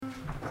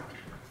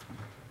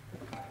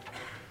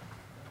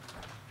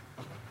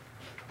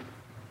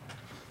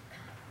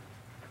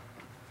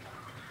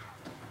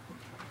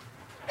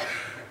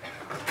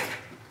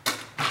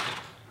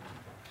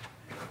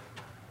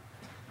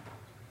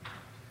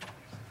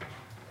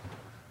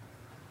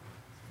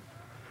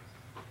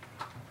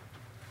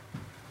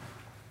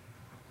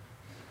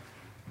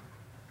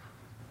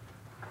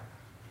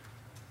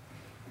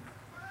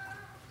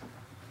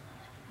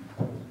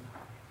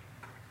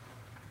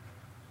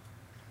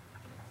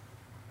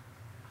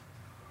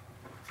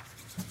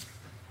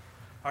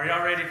Are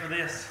y'all ready for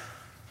this?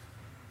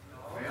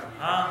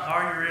 Huh?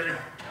 Are you really?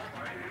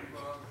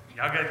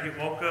 Y'all got to get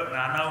woke up.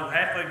 Now, I know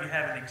half of you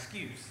have an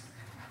excuse,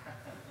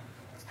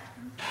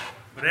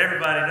 but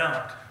everybody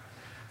don't.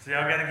 So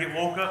y'all got to get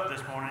woke up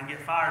this morning and get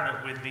fired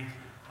up with me.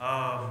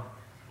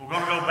 We're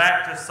going to go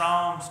back to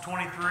Psalms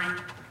 23.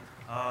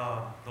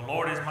 The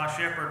Lord is my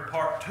shepherd,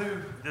 part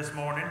 2 this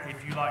morning,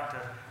 if you like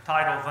to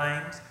title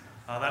things.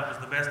 That was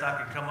the best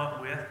I could come up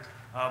with.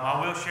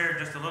 I will share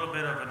just a little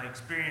bit of an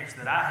experience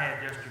that I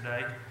had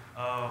yesterday.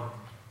 Of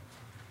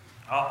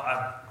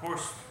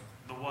course,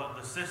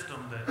 the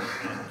system that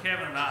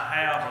Kevin and I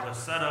have, or the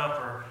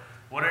setup, or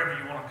whatever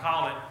you want to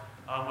call it,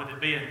 with it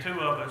being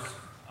 2 of us,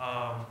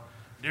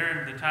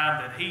 during the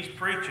time that he's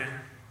preaching,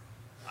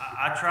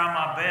 I try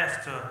my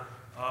best to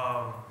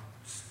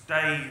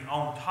stay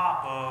on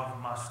top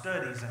of my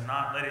studies and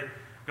not let it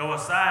go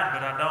aside.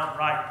 But I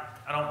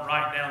don't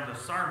write down the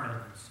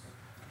sermons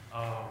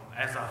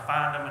as I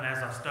find them and as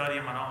I study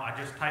them. I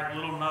just take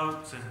little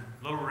notes and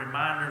little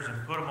reminders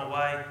and put them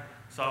away.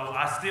 So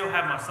I still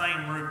have my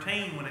same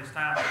routine when it's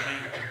time for me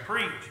to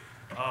preach.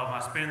 I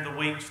spend the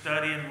week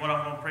studying what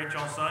I'm going to preach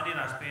on Sunday, and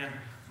I spend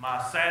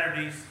my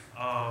Saturdays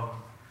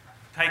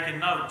taking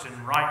notes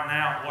and writing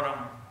out what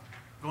I'm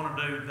going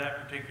to do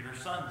that particular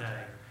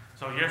Sunday.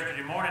 So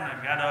yesterday morning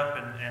I got up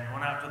and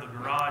went out to the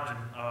garage and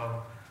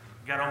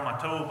got on my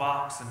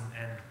toolbox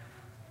and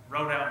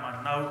wrote out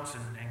my notes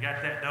and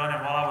got that done.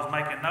 And while I was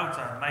making notes,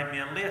 I made me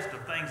a list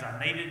of things I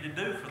needed to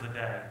do for the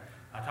day.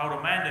 I told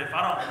Amanda, if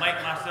I don't make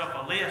myself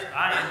a list,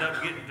 I end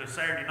up getting to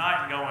Saturday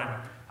night and going,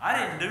 I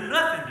didn't do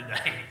nothing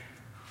today.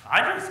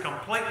 I just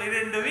completely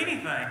didn't do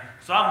anything.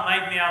 So I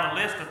made me out a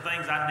list of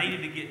things I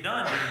needed to get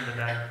done during the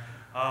day.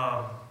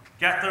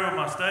 Got through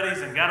my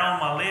studies and got on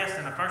my list,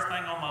 and the first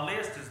thing on my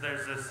list is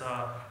there's this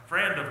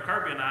friend of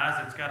Kirby and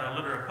I's that's got a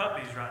litter of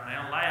puppies right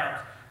now,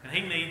 labs, and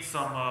he needs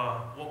some,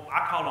 what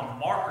I call them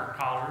marker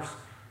collars.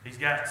 He's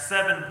got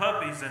 7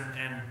 puppies,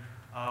 and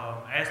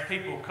as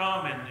people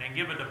come and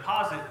give a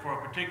deposit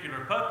for a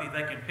particular puppy,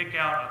 they can pick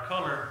out a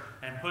color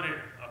and put a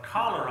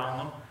collar on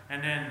them,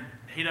 and then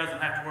he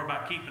doesn't have to worry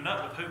about keeping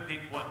up with who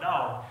picked what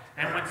dog.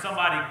 And when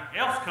somebody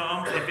else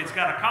comes, if it's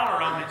got a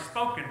collar on, it's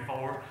spoken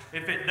for.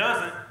 If it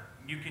doesn't,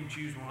 you can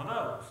choose one of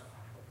those.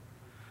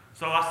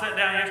 So I sat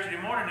down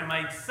yesterday morning and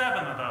made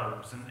 7 of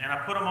those, and I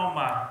put them on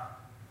my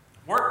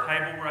work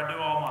table where I do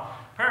all my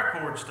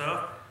paracord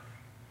stuff.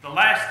 The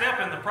last step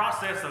in the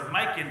process of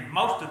making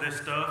most of this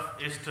stuff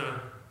is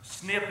to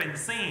snip and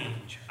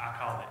singe, I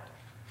call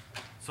it.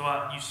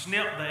 So you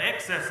snip the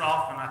excess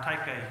off, and I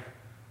take a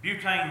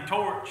butane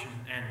torch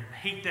and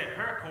heat that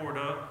paracord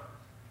up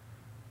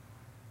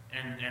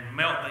and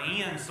melt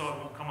the ends so it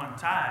won't come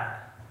untied.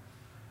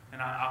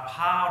 And I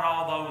piled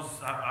all those,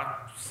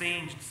 I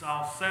singed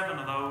all 7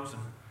 of those,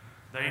 and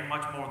they ain't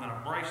much more than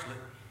a bracelet,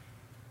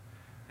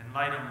 and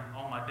laid them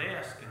on my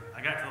desk. And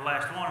I got to the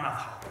last one, and I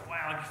thought,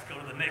 wow, let's go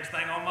to the next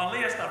thing on my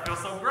list. I feel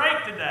so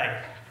great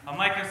today. I'm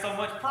making so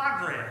much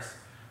progress.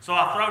 So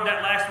I throwed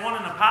that last one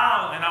in the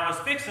pile, and I was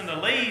fixing to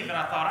leave, and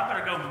I thought, I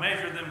better go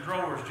measure them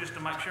drawers just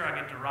to make sure I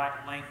get the right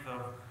length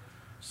of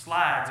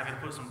slides. I got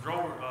to put some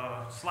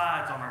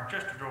slides on our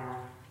Chester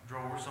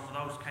drawers. Some of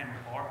those came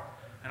apart.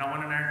 And I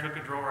went in there and took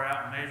a drawer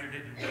out and measured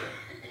it, and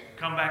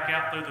come back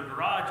out through the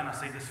garage, and I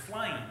see this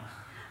flame.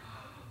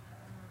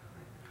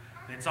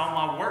 It's on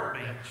my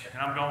workbench,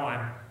 and I'm going,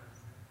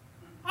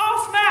 oh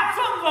snap,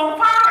 something's on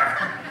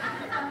fire.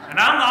 And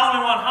I'm the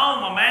only one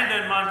home.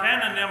 Amanda and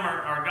Montana and them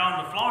are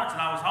gone to Florence,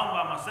 and I was home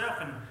by myself,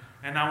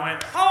 and I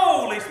went,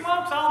 holy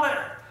smokes, all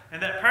that.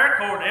 And that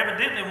paracord,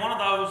 evidently one of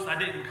those I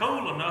didn't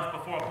cool enough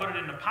before I put it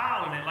in the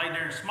pile, and it lay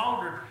there and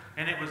smoldered,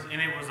 and it was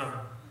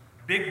a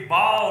big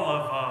ball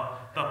of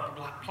the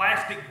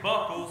plastic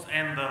buckles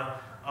and the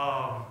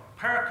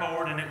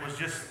paracord, and it was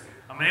just,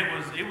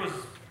 it was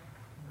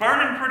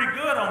burning pretty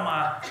good on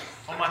my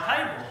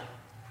table.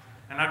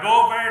 And I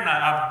go over there and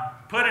I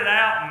put it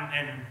out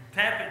and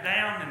tap it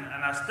down,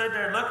 and I stood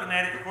there looking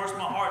at it. Of course,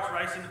 my heart's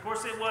racing. Of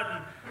course, it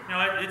wasn't,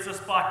 it's a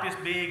spot this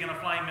big and a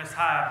flame this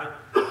high.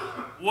 But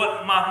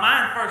what my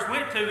mind first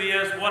went to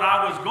is what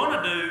I was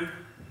going to do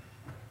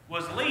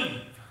was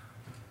leave.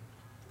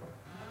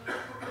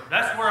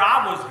 That's where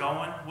I was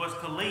going, was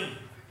to leave.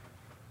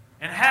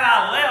 And had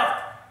I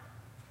left,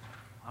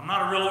 I'm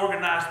not a real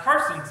organized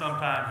person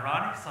sometimes,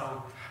 Ronnie,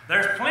 so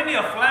there's plenty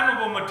of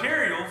flammable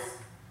materials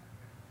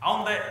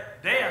on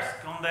that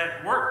desk, on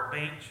that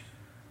workbench,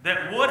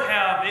 that would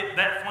have,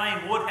 that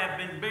flame would have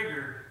been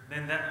bigger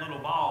than that little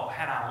ball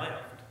had I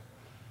left.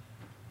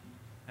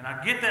 And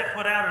I get that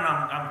put out, and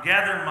I'm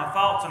gathering my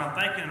thoughts, and I'm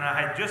thinking, and I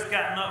had just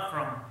gotten up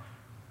from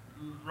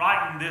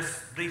writing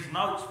these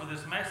notes for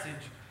this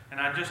message, and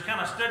I just kind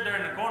of stood there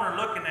in the corner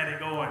looking at it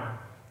going,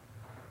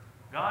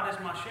 God is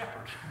my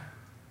shepherd.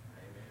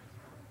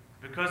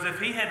 Because if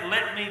he had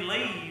let me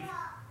leave,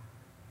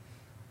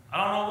 I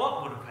don't know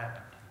what would have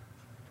happened.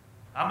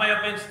 I may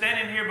have been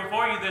standing here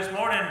before you this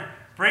morning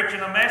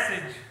preaching a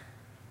message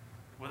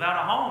without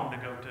a home to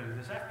go to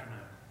this afternoon.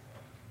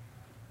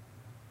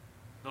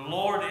 The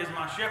Lord is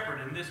my shepherd.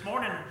 And this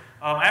morning,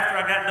 after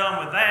I got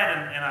done with that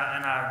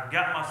and I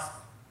got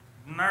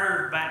my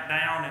nerve back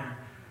down and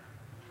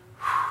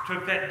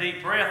took that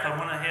deep breath, I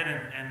went ahead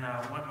and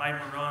made my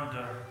run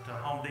to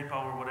Home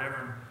Depot or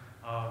whatever.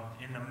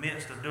 And in the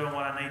midst of doing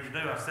what I need to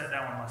do, I sat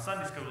down with my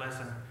Sunday school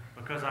lesson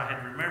because I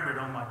had remembered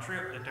on my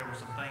trip that there were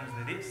some things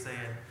that it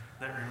said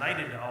that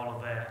related to all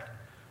of that.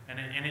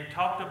 And it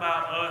talked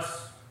about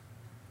us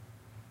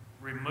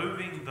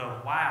removing the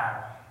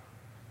wow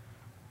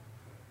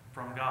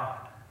from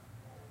God.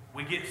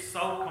 We get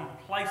so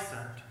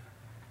complacent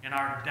in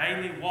our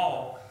daily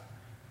walk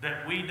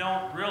that we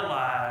don't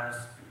realize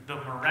the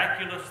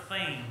miraculous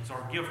things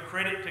or give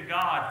credit to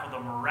God for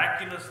the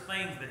miraculous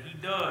things that He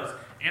does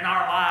in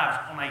our lives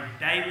on a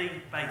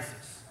daily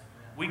basis.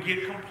 We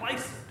get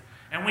complacent.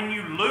 And when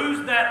you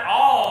lose that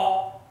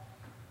all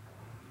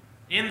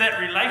in that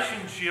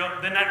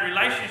relationship, then that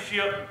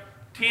relationship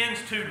tends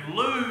to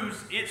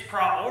lose its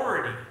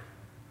priority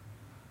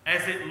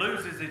as it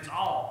loses its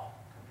all.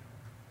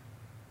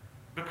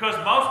 Because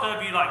most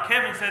of you, like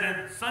Kevin said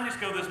in Sunday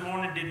school this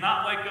morning, did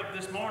not wake up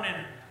this morning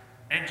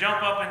and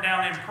jump up and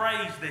down in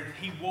praise that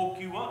He woke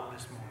you up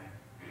this morning,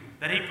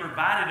 that He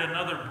provided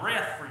another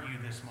breath for you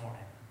this morning.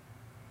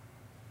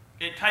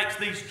 It takes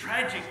these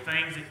tragic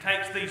things, it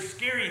takes these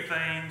scary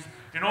things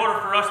in order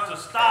for us to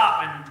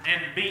stop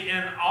and be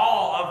in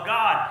awe of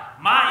God.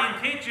 My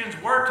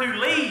intentions were to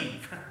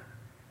leave.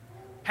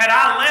 Had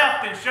I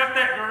left and shut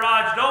that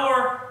garage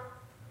door,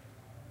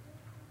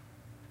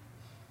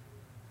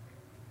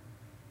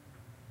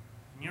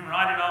 you can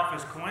write it off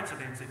as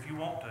coincidence if you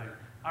want to.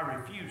 I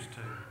refuse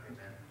to.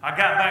 I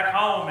got back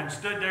home and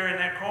stood there in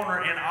that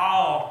corner in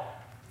awe.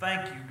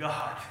 Thank you,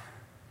 God.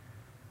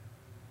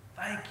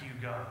 Thank you,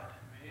 God.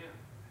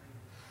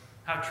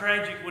 How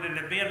tragic would it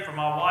have been for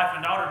my wife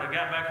and daughter to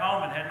get back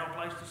home and had no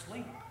place to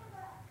sleep?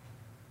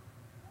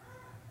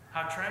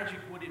 How tragic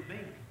would it be?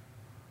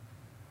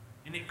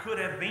 And it could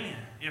have been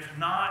if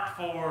not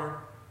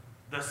for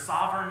the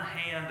sovereign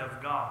hand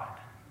of God.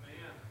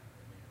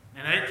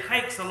 And it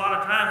takes a lot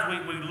of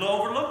times we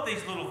overlook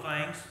these little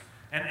things.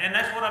 And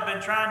that's what I've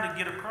been trying to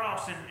get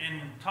across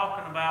in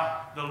talking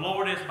about the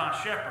Lord is my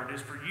shepherd,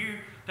 is for you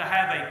to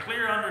have a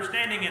clear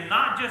understanding, and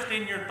not just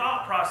in your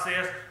thought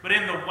process, but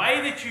in the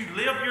way that you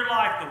live your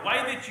life, the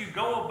way that you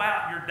go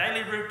about your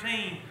daily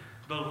routine.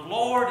 The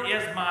Lord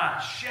is my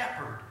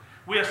shepherd.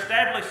 We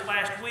established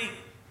last week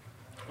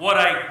what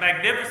a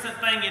magnificent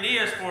thing it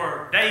is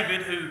for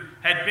David, who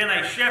had been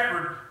a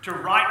shepherd, to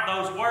write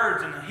those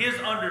words, and his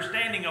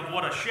understanding of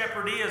what a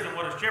shepherd is and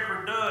what a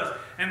shepherd does,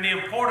 and the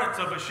importance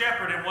of a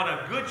shepherd and what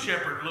a good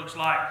shepherd looks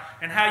like,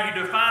 and how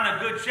you define a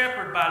good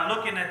shepherd by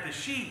looking at the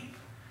sheep.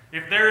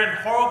 If they're in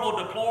horrible,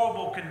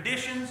 deplorable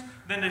conditions,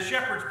 then the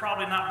shepherd's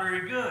probably not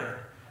very good.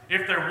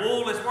 If their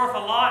wool is worth a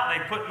lot,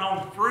 they're putting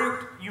on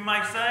fruit, you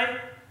may say,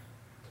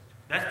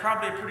 that's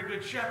probably a pretty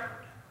good shepherd.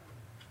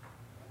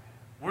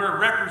 We're a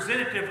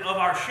representative of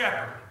our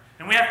shepherd.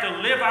 And we have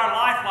to live our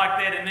life like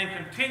that and then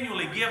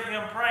continually give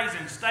Him praise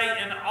and stay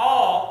in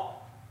awe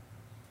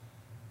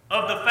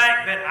of the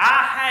fact that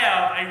I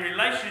have a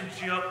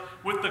relationship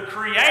with the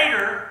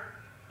Creator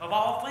of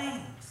all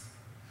things.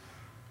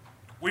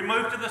 We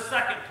move to the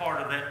second part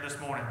of that this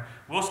morning.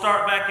 We'll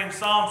start back in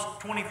Psalms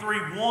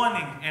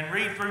 23:1 and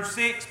read through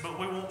 6, but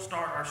we won't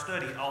start our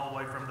study all the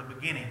way from the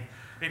beginning.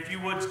 If you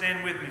would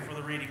stand with me for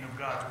the reading of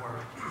God's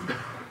Word.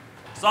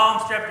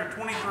 Psalms chapter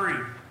 23.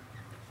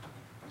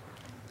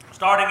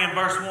 Starting in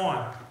verse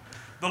 1.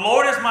 The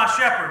Lord is my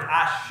shepherd,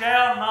 I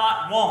shall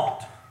not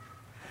want.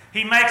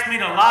 He makes me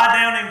to lie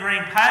down in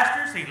green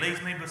pastures. He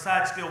leads me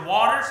beside still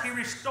waters. He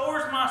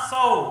restores my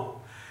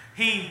soul.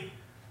 He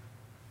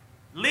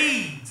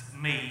leads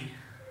me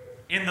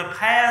in the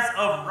paths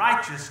of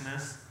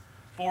righteousness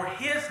for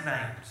His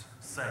name's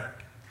sake.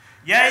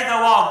 Yea,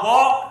 though I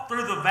walk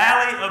through the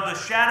valley of the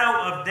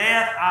shadow of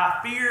death, I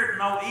fear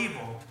no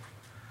evil.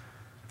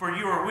 For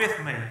you are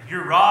with me.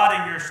 Your rod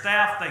and your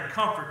staff, they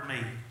comfort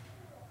me.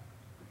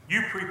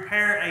 You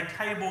prepare a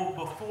table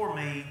before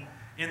me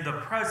in the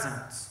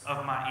presence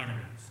of my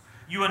enemies.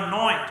 You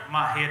anoint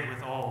my head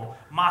with oil.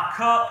 My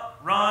cup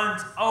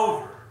runs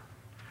over.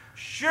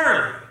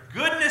 Surely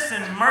goodness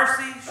and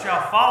mercy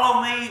shall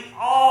follow me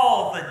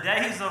all the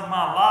days of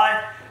my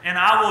life, and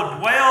I will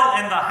dwell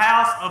in the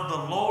house of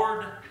the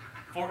Lord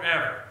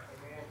forever.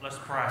 Let's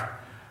pray.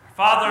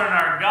 Father and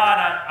our God,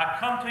 I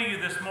come to you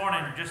this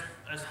morning just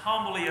as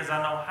humbly as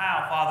I know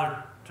how,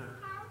 Father, to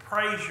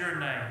praise your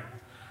name.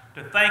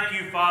 To thank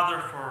you,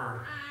 Father,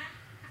 for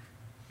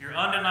your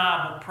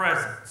undeniable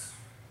presence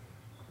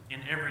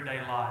in everyday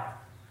life.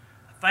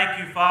 I thank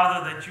you,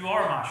 Father, that you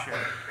are my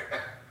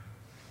shepherd.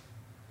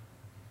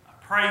 I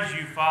praise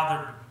you,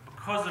 Father,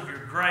 because of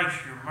your grace,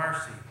 your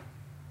mercy.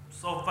 I'm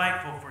so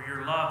thankful for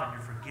your love and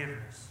your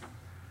forgiveness.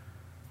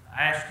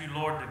 I ask you,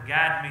 Lord, to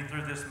guide me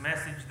through this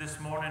message this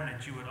morning,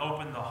 that you would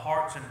open the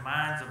hearts and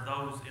minds of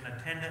those in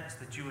attendance,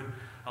 that you would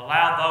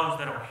allow those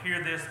that will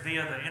hear this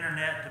via the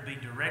internet to be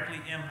directly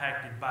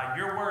impacted by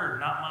your word,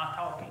 not my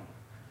talking,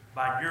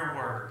 by your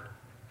word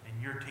and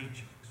your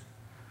teachings.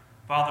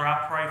 Father,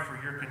 I pray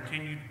for your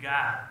continued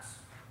guidance.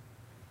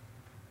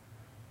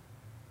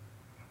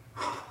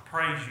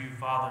 Praise you,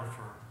 Father,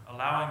 for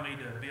allowing me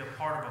to be a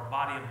part of a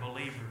body of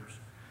believers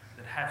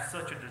that have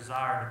such a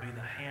desire to be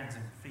the hands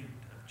and feet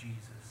of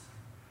Jesus.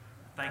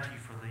 Thank you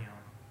for them.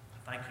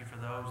 Thank you for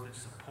those that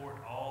support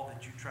all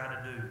that you try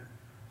to do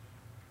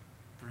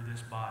through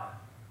this body.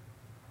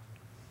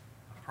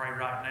 I pray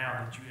right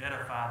now that you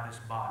edify this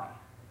body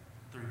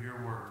through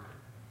your word.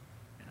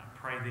 And I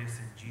pray this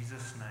in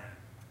Jesus' name.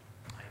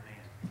 Amen.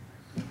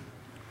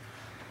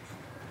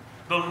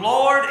 The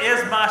Lord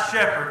is my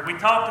shepherd. We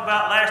talked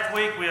about last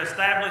week, we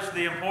established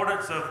the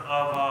importance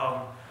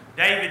of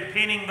David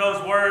penning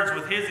those words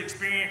with his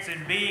experience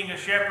in being a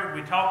shepherd.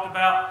 We talked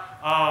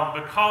about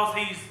because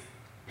he's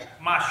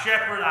my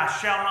shepherd, I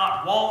shall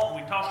not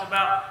want. We talked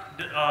about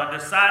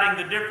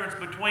deciding the difference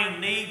between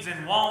needs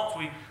and wants.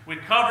 We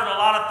covered a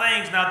lot of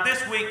things. Now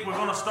this week we're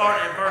going to start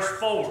at verse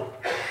 4.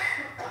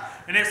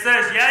 And it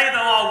says, yea,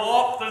 though I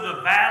walk through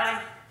the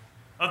valley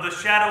of the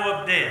shadow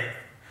of death.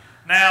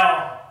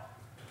 Now,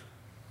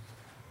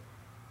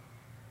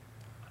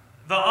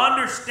 the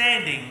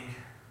understanding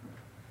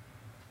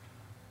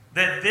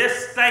that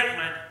this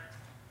statement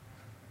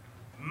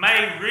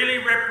may really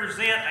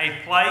represent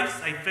a place,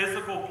 a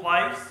physical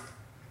place,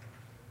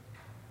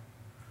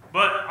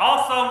 but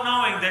also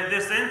knowing that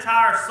this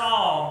entire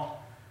psalm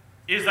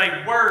is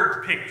a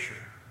word picture.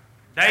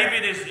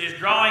 David is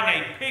drawing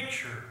a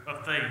picture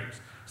of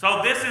things. So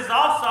this is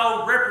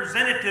also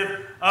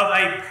representative of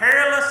a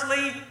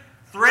perilously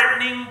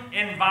threatening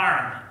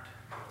environment.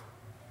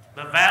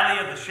 The valley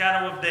of the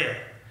shadow of death.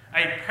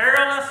 A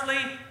perilously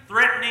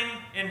threatening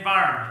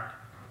environment.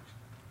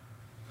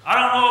 I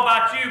don't know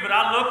about you, but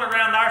I look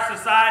around our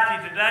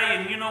society today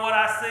and you know what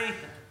I see?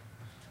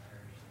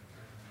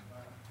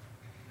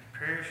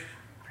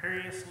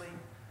 Perilously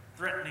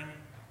threatening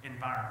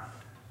environment.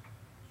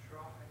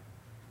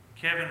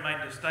 Kevin made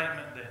the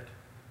statement that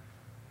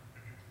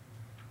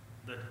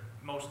the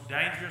most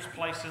dangerous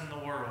place in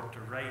the world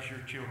to raise your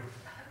children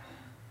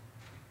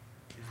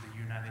is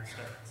the United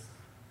States.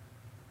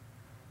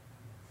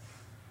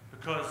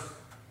 Because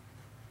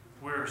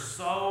we're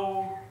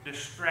so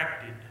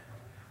distracted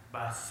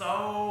by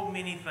so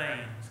many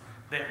things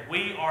that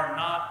we are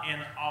not in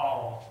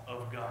awe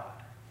of God.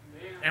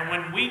 And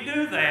when we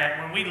do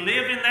that, when we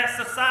live in that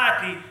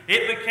society,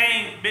 it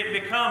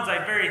becomes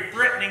a very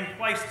threatening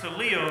place to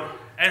live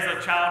as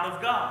a child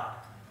of God.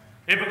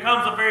 It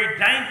becomes a very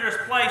dangerous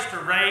place to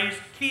raise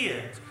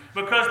kids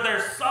because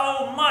there's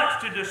so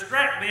much to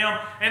distract them.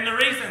 And the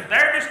reason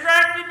they're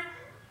distracted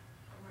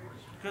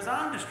is because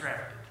I'm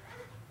distracted.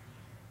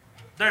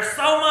 There's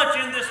so much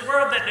in this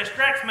world that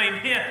distracts me.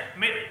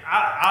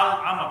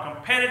 I'm a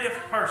competitive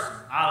person.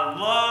 I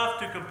love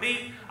to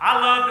compete. I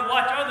love to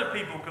watch other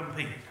people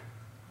compete.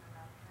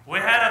 We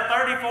had a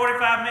 30,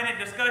 45-minute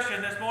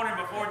discussion this morning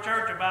before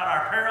church about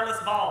our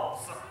perilous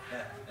balls.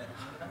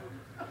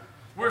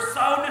 We're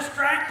so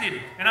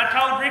distracted. And I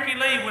told Ricky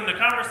Lee when the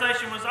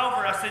conversation was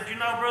over, I said, you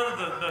know,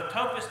 brother, the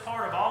toughest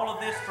part of all of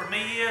this for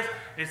me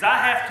is I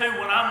have to,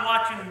 when I'm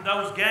watching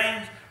those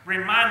games,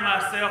 remind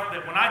myself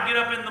that when I get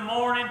up in the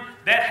morning,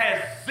 that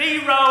has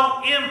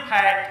zero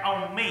impact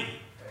on me.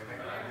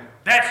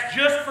 That's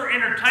just for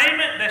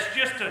entertainment. That's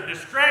just a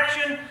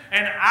distraction.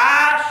 And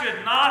I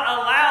should not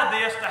allow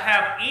this to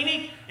have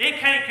it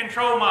can't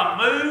control my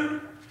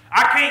mood.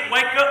 I can't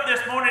wake up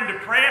this morning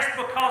depressed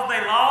because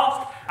they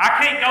lost.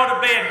 I can't go to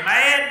bed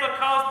mad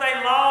because they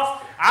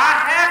lost.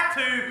 I have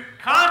to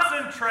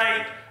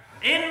concentrate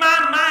in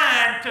my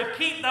mind to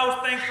keep those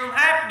things from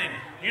happening.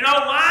 You know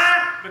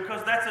why?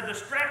 Because that's a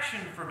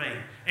distraction for me.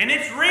 And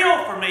it's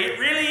real for me. It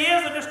really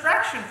is a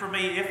distraction for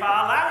me if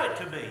I allow it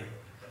to be.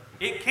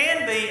 It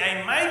can be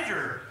a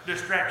major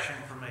distraction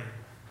for me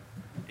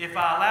if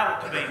I allow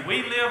it to be.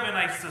 We live in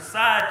a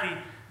society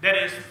that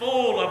is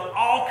full of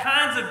all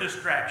kinds of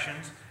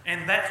distractions,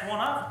 and that's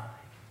one of them.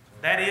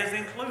 That is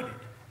included.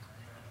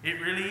 It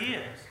really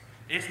is.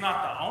 It's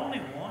not the only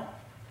one.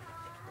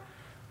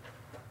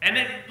 And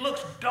it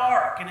looks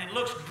dark and it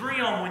looks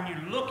grim when you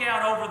look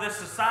out over this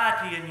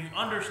society and you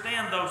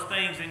understand those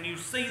things and you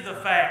see the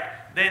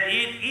fact that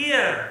it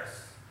is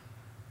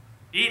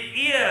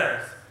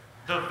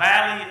the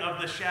valley of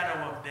the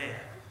shadow of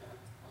death.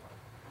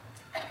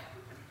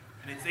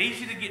 And it's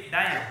easy to get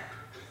down.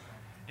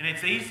 And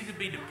it's easy to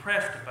be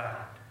depressed about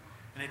it.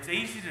 And it's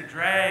easy to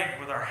drag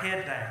with our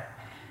head down,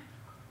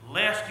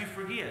 lest you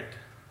forget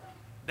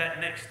that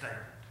next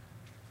statement.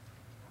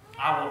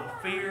 I will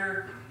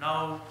fear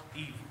no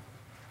evil.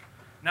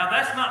 Now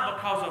that's not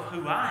because of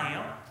who I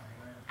am.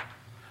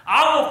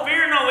 I will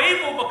fear no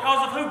evil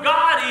because of who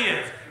God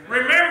is.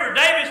 Remember,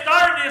 David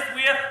started this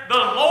with,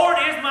 the Lord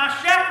is my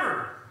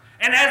shepherd.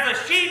 And as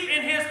a sheep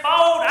in his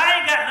fold, I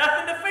ain't got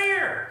nothing to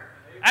fear.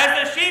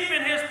 As a sheep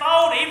in his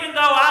fold, even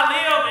though I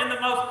live in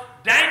the most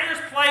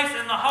dangerous place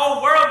in the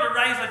whole world to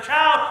raise a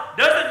child,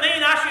 doesn't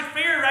mean I should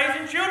fear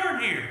raising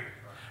children here.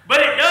 But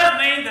it does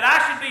mean that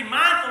I should be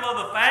mindful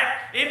of the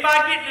fact, if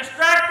I get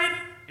distracted,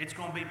 it's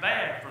going to be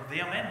bad for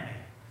them and me.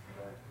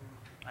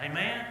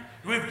 Amen?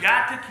 We've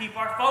got to keep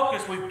our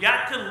focus. We've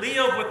got to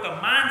live with the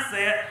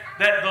mindset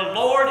that the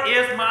Lord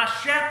is my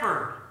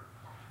shepherd.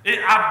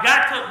 I've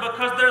got to,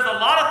 because there's a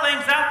lot of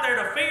things out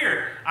there to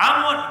fear.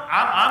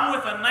 I'm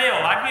with a nail.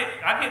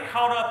 I get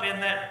caught up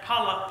in that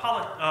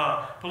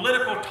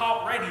political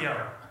talk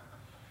radio.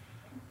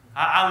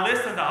 I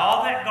listen to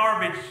all that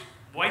garbage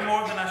way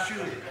more than I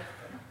should.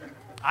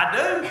 I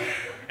do.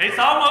 It's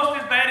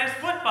almost as bad as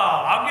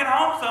football. I'll get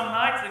home some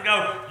nights and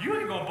go, you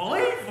ain't going to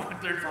believe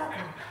what they're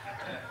talking.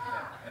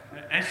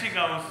 And she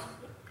goes,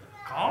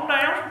 calm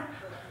down.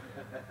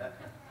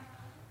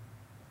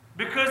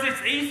 Because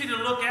it's easy to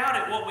look out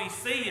at what we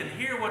see and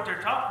hear what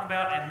they're talking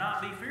about and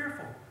not be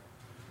fearful.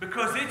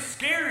 Because it's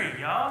scary,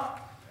 y'all.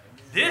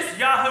 This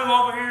Yahoo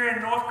over here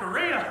in North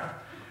Korea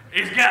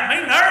has got me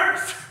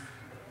nervous.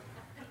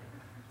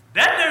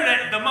 That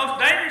dude, the most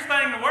dangerous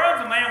thing in the world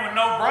is a man with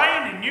no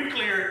brain and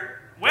nuclear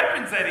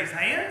weapons at his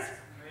hands.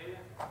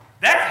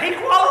 He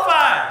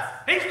qualifies.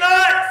 He's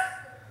nuts.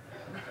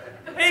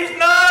 He's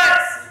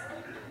nuts.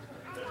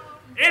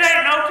 It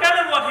ain't no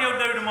telling what he'll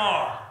do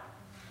tomorrow.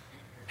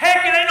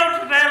 Heck, it ain't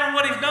no telling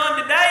what he's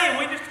done today, and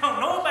we just don't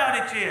know about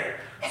it yet.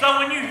 So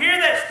when you hear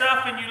that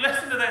stuff and you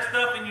listen to that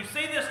stuff and you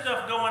see this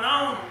stuff going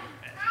on,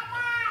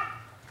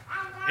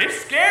 it's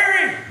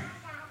scary.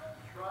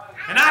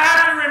 And I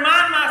have to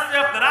remind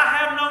myself that I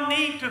have no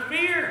need to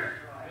fear.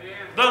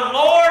 The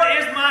Lord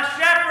is my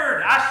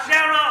shepherd. I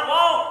shall not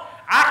want.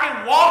 I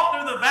can walk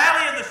through the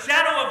valley of the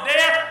shadow of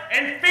death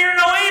and fear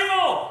no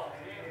evil.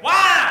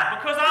 Why?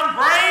 Because I'm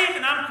brave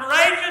and I'm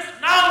courageous?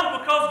 No,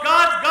 because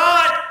God's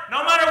God,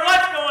 no matter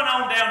what's going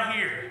on down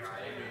here.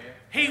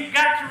 He's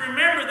got to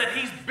remember that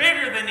He's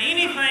bigger than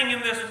anything in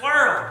this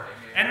world.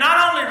 And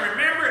not only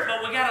remember it,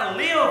 but we got to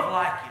live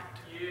like it.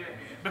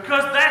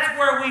 Because that's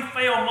where we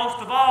fail most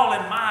of all,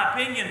 in my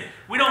opinion.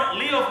 We don't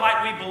live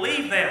like we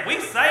believe that. We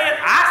say it,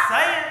 I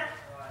say it.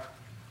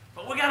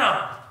 But we got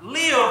to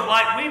live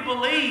like we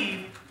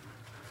believe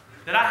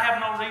that I have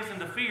no reason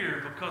to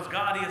fear because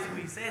God is who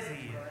He says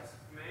He is.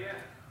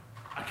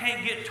 I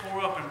can't get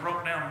tore up and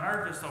broke down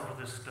nervous over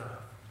this stuff.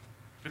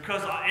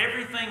 Because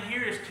everything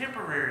here is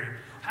temporary.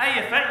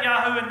 Hey, if that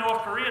Yahoo in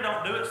North Korea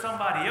don't do it,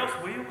 somebody else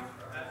will.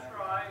 That's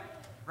right.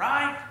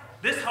 Right?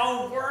 This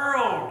whole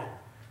world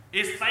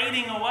is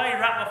fading away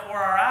right before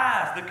our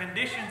eyes. The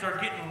conditions are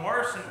getting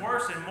worse and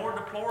worse and more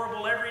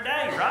deplorable every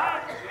day,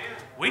 right?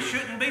 We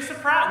shouldn't be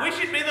surprised. We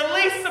should be the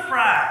least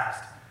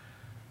surprised.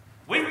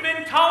 We've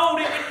been told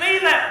it would be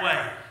that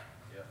way.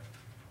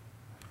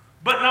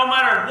 But no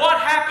matter what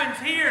happens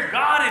here,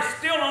 God is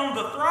still on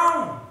the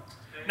throne.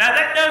 Now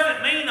that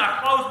doesn't mean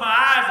I close my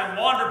eyes and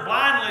wander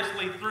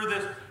blindly through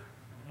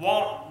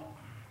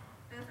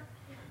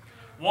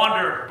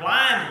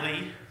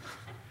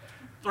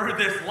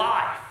this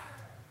life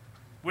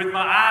with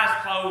my eyes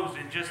closed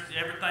and just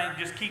everything,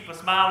 just keep a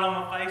smile on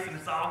my face and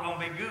it's all going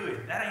to be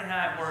good. That ain't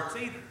how it works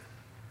either.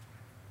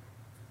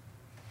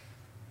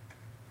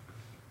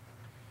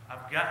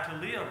 I've got to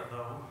live,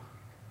 though,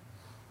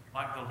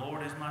 like the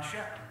Lord is my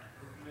shepherd.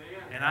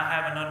 And I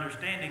have an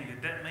understanding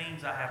that that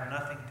means I have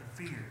nothing to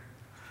fear.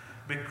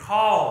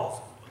 Because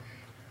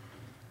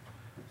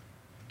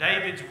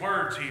David's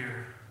words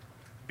here,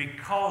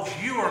 because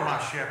you are my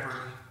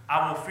shepherd,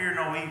 I will fear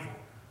no evil.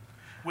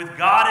 With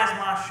God as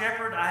my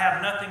shepherd, I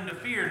have nothing to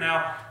fear.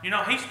 Now,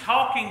 he's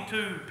talking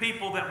to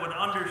people that would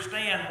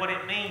understand what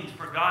it means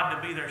for God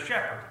to be their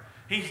shepherd.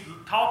 He's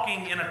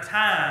talking in a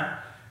time,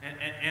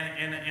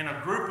 in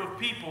a group of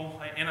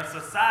people, in a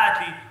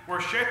society where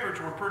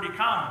shepherds were pretty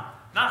common.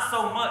 Not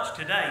so much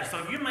today.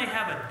 So you may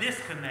have a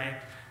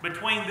disconnect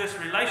between this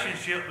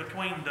relationship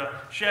between the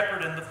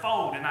shepherd and the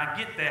fold, and I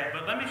get that.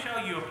 But let me show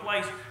you a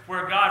place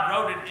where God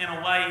wrote it in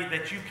a way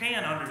that you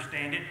can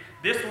understand it.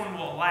 This one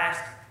will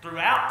last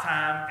throughout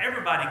time.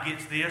 Everybody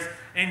gets this.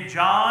 In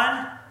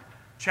John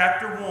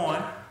chapter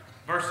 1,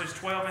 verses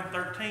 12 and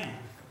 13.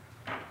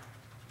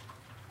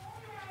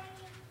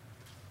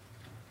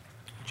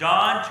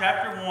 John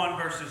chapter 1,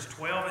 verses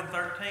 12 and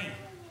 13.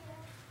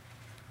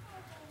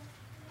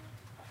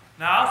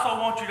 Now, I also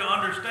want you to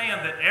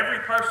understand that every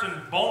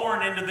person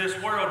born into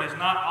this world is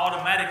not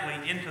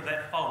automatically into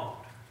that fold.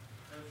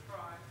 That's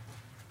right.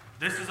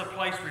 This is a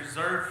place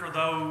reserved for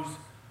those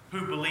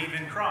who believe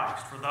in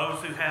Christ, for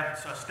those who have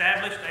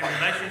established a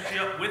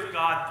relationship with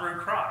God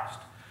through Christ.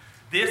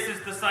 This is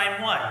the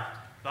same way.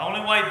 The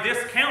only way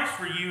this counts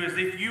for you is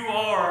if you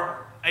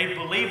are a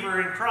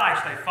believer in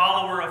Christ, a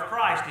follower of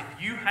Christ,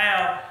 if you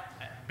have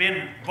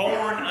been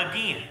born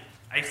again.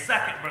 A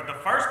second birth. The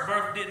first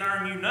birth didn't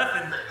earn you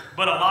nothing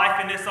but a life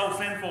in this old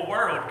sinful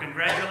world.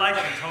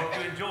 Congratulations. Hope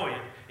you enjoy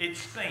it. It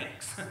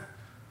stinks.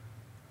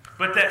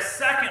 But that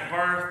second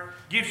birth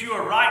gives you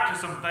a right to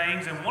some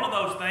things, and one of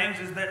those things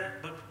is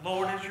that the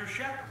Lord is your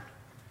shepherd.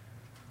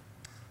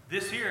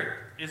 This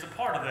here is a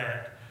part of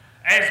that.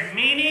 As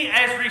many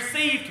as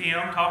received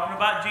Him, talking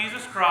about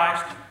Jesus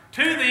Christ,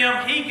 to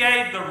them He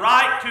gave the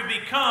right to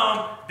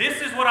become,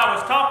 this is what I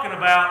was talking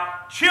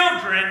about,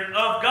 children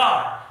of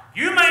God.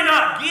 You may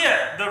not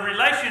get the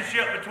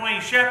relationship between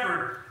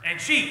shepherd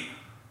and sheep,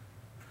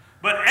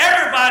 But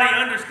everybody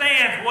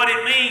understands what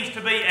it means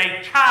to be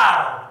a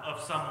child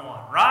of someone,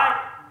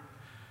 right?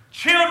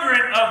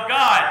 Children of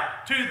God,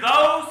 to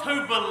those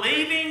who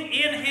believing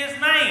in His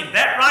name.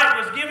 That right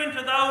was given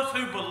to those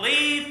who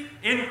believe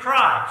in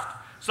Christ.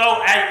 So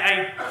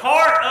a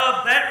part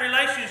of that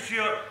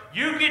relationship,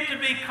 you get to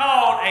be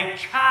called a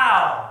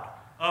child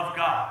of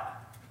God.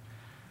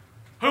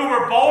 Who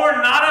were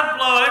born not of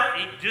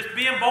blood. Just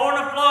being born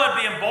of blood,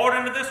 being born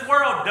into this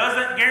world,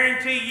 doesn't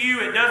guarantee you,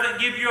 it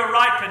doesn't give you a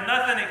right to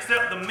nothing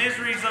except the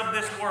miseries of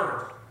this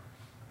world.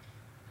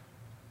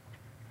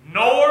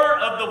 Nor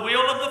of the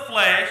will of the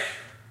flesh,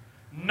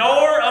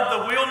 nor of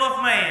the will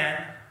of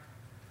man,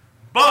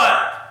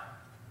 but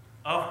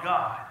of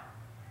God.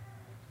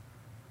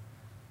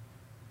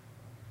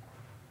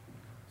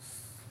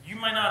 You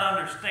may not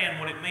understand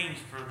what it means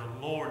for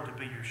the Lord to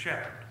be your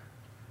shepherd,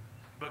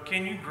 but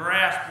can you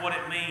grasp what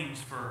it means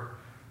for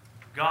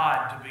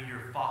God to be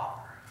your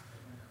Father?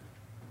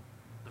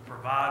 The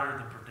provider,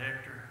 the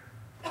protector,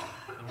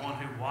 the one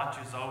who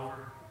watches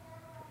over.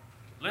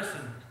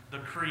 Listen, the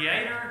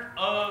creator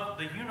of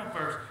the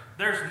universe,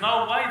 there's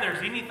no way there's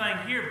anything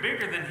here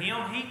bigger than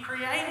Him. He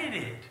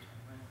created it.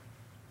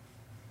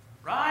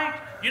 Right?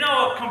 You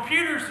know,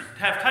 computers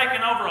have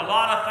taken over a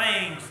lot of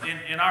things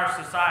in our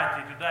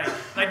society today.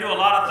 They do a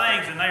lot of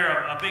things, and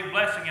they're a big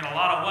blessing in a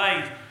lot of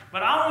ways.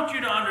 But I want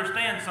you to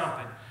understand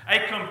something.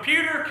 A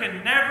computer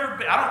can never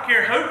be, I don't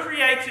care who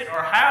creates it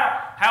or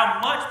how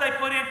much they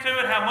put into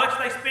it, how much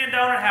they spend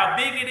on it, how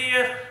big it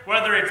is,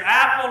 whether it's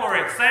Apple or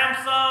it's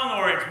Samsung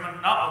or it's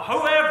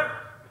whoever.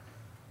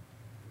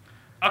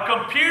 A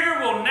computer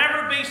will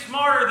never be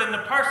smarter than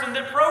the person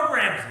that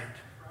programs it.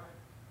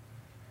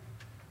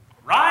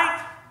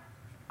 Right?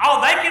 Oh,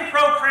 they can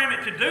program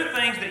it to do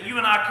things that you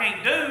and I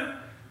can't do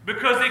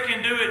because it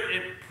can do it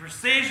at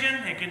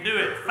precision, it can do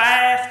it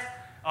fast,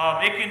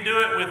 it can do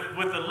it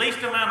with the least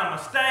amount of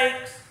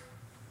mistakes.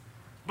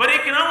 But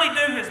it can only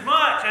do as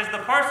much as the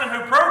person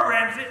who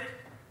programs it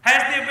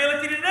has the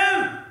ability to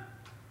do.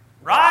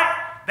 Right?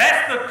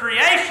 That's the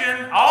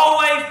creation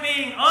always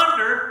being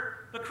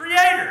under the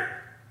Creator.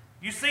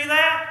 You see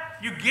that?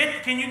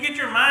 Can you get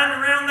your mind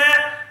around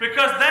that?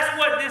 Because that's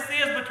what this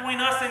is between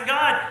us and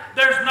God.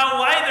 There's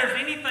no way there's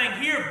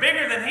anything here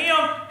bigger than Him.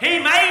 He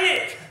made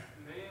it.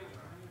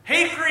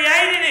 He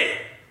created it.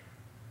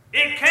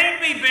 It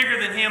can't be bigger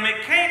than Him.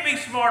 It can't be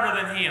smarter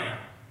than Him.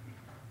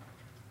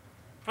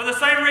 For the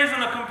same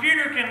reason a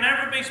computer can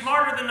never be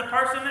smarter than the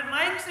person that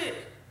makes it.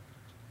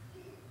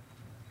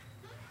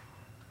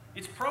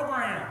 It's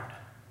programmed.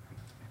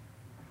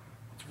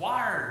 It's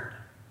wired.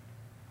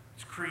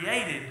 It's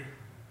created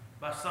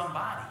by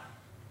somebody.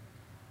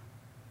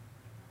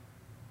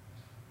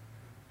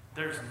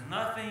 There's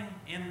nothing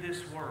in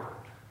this world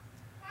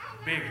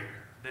bigger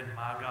than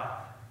my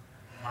God,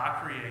 my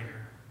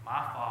Creator,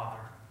 my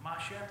Father, my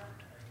Shepherd.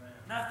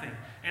 Nothing.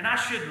 And I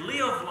should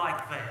live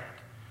like that.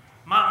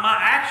 My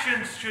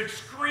actions should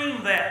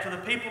scream that to the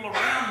people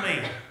around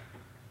me.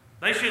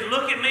 They should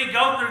look at me,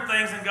 go through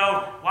things, and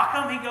go, why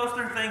come he goes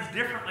through things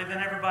differently than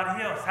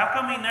everybody else? How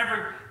come you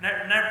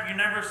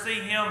never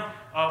see him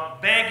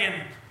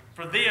begging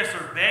for this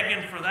or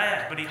begging for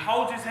that? But he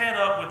holds his head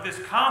up with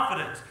this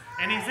confidence,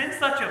 and he's in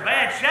such a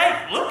bad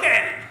shape. Look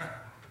at him.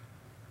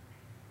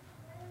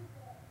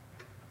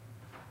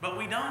 But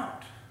we don't.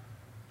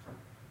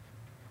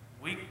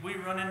 We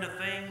run into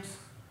things,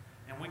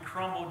 and we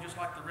crumble just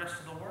like the rest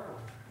of the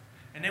world.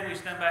 And then we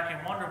stand back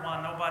and wonder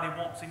why nobody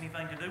wants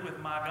anything to do with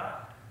my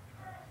God.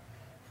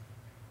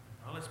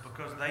 Well, it's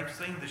because they've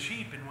seen the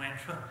sheep and went,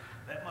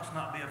 that must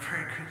not be a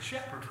very good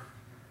shepherd.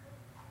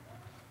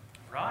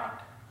 Right?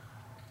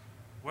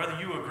 Whether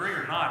you agree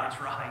or not,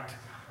 it's right.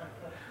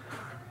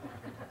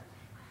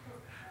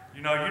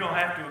 You know, you don't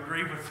have to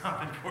agree with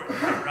something for it to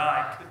be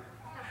right.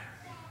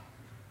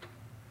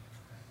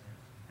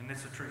 And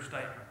it's a true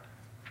statement.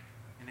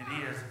 And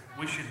it is.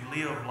 We should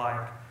live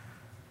like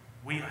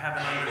we have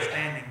an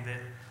understanding that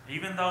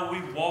even though we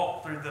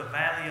walk through the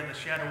valley of the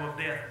shadow of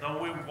death,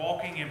 though we're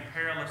walking in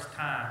perilous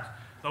times,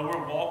 though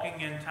we're walking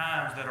in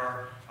times that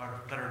are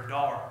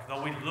dark,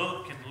 though we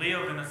look and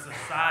live in a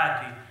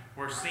society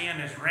where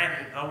sin is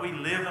rampant, though we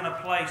live in a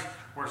place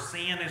where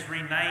sin is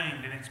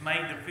renamed and it's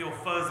made to feel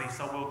fuzzy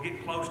so we'll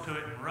get close to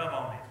it and rub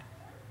on it,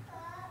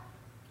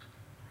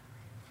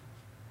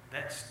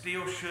 that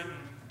still shouldn't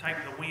take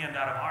the wind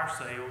out of our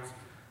sails,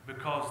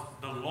 because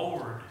the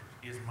Lord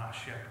is my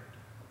shepherd.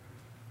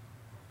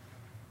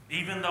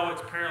 Even though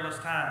it's perilous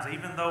times,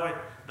 even though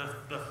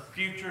the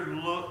future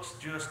looks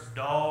just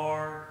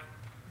dark,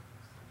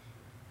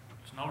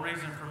 there's no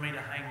reason for me to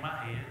hang my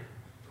head,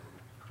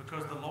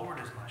 because the Lord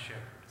is my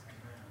shepherd.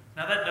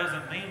 Now that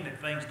doesn't mean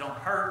that things don't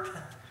hurt.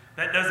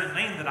 That doesn't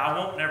mean that I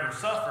won't never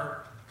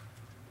suffer.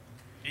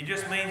 It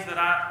just means that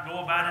I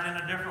go about it in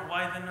a different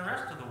way than the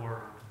rest of the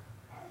world.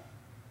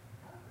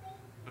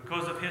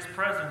 Because of His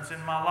presence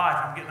in my life.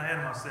 I'm getting ahead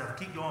of myself.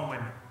 Keep going with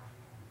me.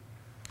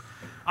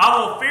 I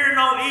will fear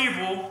no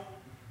evil,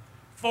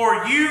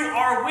 for you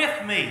are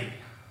with me.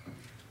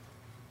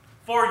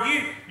 For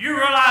you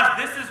realize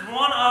this is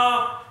one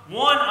of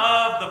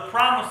the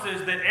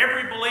promises that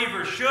every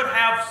believer should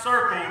have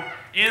circled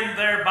in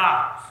their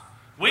Bibles.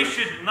 We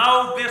should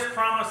know this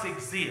promise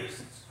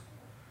exists.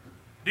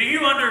 Do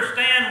you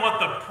understand what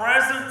the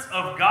presence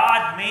of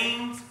God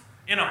means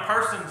in a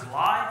person's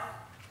life?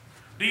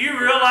 Do you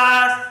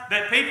realize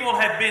that people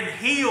have been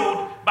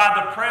healed by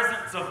the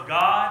presence of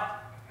God?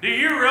 Do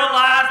you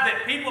realize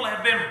that people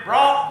have been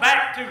brought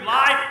back to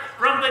life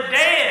from the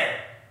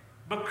dead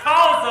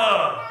because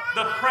of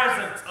the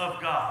presence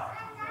of God?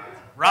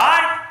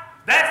 Right?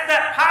 That's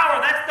that power.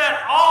 That's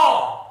that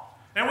awe.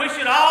 And we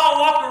should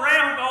all walk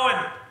around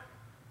going,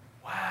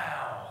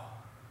 wow,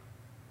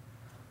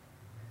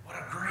 what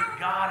a great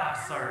God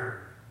I serve.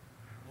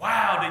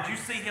 Wow, did you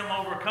see him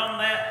overcome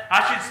that?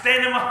 I should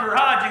stand in my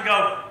garage and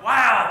go,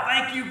 wow,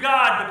 thank you,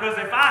 God, because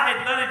if I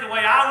had done it the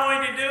way I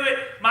wanted to do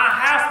it, my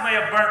house may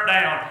have burnt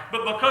down.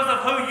 But because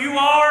of who you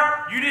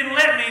are, you didn't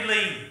let me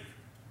leave.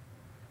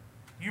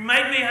 You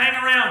made me hang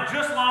around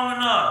just long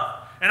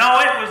enough. And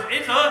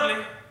it's ugly.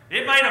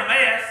 It made a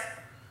mess.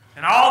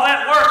 And all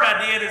that work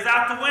I did is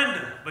out the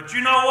window. But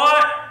you know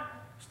what?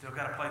 Still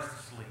got a place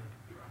to sleep.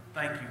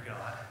 Thank you,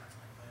 God.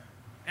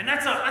 And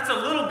that's a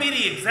little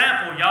bitty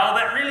example, y'all.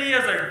 That really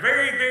is a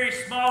very, very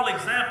small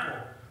example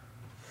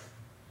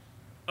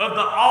of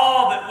the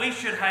awe that we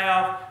should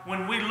have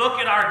when we look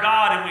at our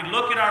God and we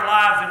look at our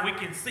lives and we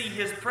can see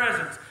His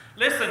presence.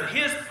 Listen,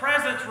 His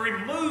presence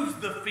removes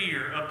the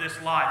fear of this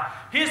life.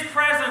 His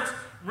presence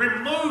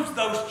removes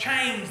those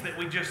chains that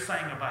we just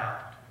sang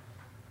about.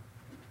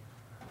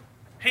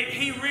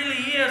 He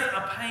really is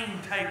a pain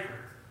taker.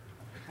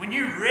 When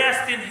you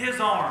rest in His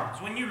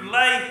arms, when you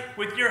lay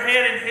with your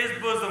head in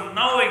His bosom,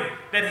 knowing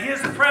that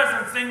His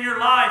presence in your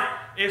life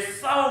is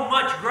so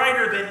much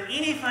greater than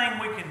anything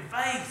we can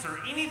face or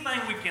anything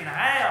we can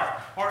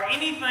have or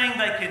anything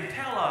they can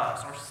tell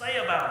us or say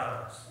about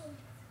us.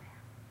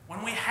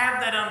 When we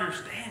have that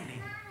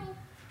understanding,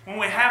 when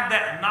we have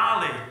that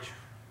knowledge,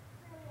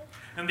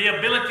 and the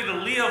ability to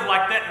live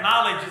like that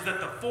knowledge is at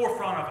the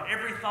forefront of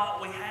every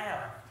thought we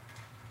have.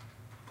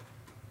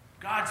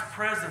 God's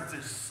presence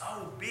is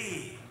so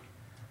big.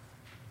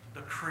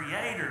 The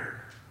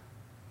Creator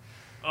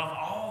of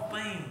all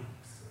things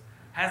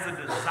has a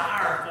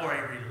desire for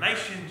a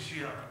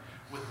relationship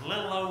with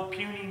little old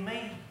puny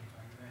me.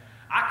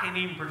 I can't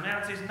even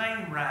pronounce His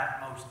name right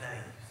most days.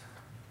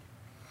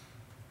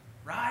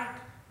 Right?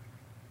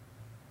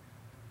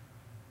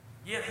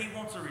 Yet He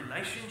wants a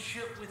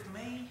relationship with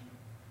me.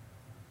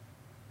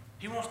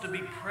 He wants to be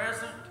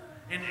present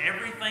in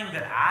everything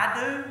that I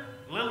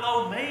do. Little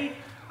old me.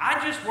 I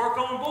just work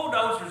on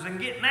bulldozers and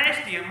get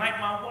nasty and make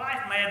my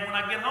wife mad when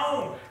I get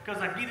home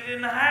because I get it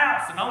in the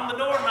house and on the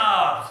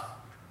doorknobs.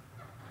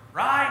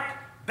 Right?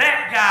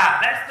 That guy,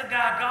 that's the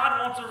guy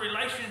God wants a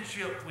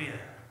relationship with.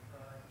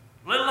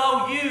 Little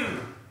old you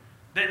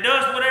that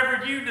does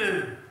whatever you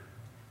do.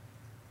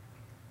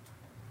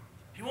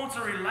 He wants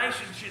a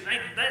relationship.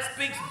 That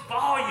speaks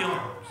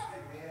volumes.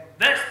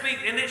 That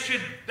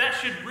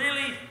should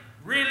really,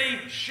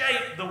 really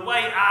shape the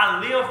way I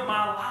live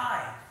my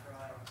life.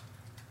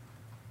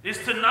 Is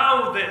to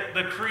know that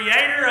the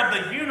Creator of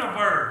the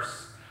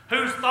universe,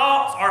 whose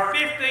thoughts are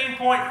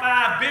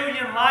 15.5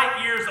 billion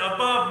light years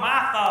above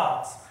my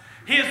thoughts,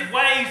 His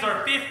ways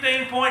are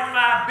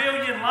 15.5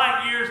 billion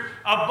light years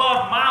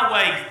above my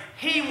ways.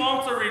 He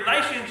wants a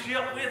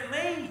relationship with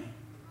me.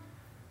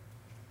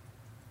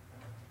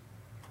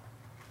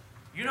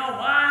 You know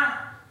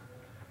why?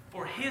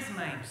 For His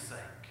name's sake.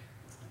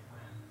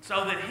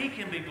 So that He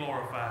can be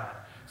glorified.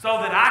 So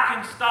that I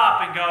can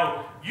stop and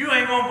go, you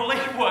ain't going to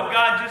believe what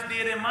God just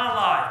did in my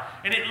life.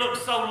 And it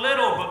looks so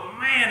little, but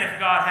man, if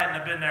God hadn't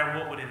have been there,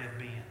 what would it have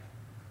been?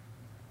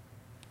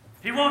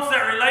 He wants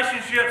that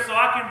relationship so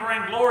I can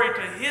bring glory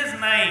to His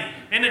name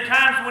in the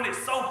times when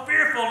it's so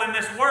fearful in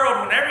this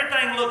world, when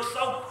everything looks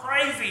so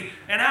crazy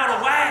and out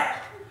of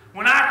whack.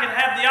 When I can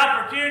have the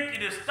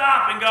opportunity to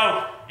stop and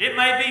go, it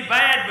may be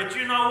bad, but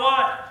you know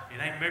what?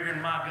 It ain't bigger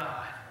than my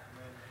God.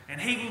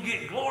 And He can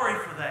get glory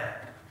for that.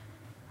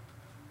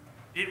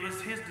 It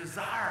was His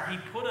desire. He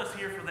put us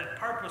here for that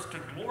purpose, to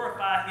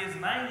glorify His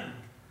name.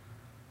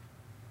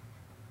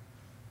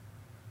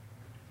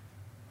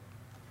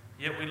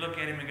 Yet we look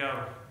at Him and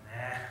go,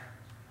 nah,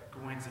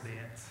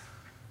 coincidence.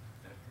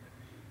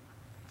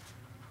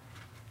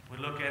 We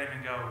look at Him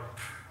and go,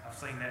 I've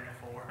seen that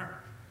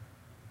before.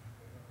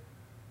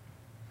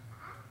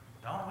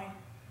 Don't we?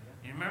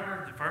 You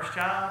remember the first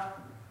child?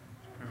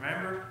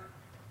 Remember?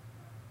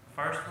 The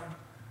first one?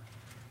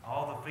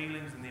 All the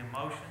feelings and the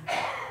emotions?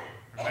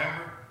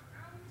 Remember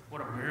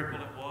what a miracle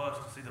it was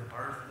to see the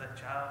birth of that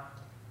child?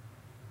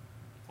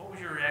 What was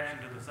your reaction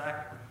to the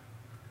second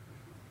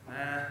one?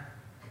 Nah,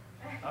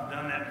 I've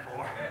done that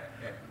before.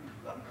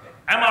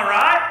 Am I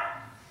right?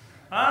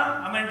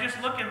 Huh? I mean,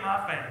 just look at my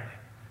family.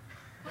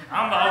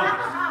 I'm the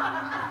oldest.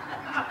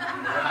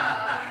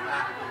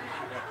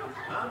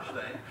 I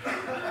understand.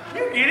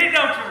 You get it,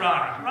 don't you,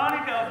 Ronnie?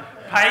 Ronnie goes,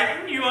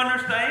 Peyton, you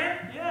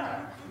understand?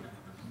 Yeah.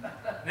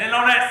 Then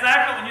on that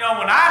second one,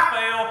 when I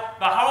fell,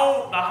 the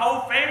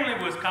whole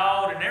family was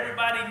called and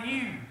everybody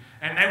knew.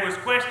 And there was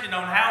question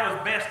on how it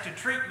was best to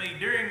treat me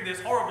during this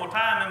horrible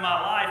time in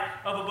my life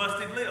of a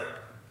busted lip.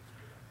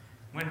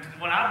 When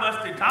I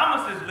busted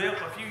Thomas's lip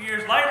a few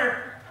years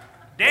later,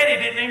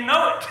 Daddy didn't even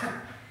know it.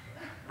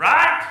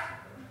 Right?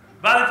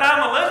 By the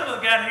time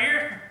Elizabeth got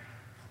here,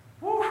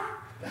 whew,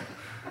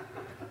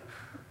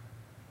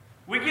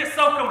 we get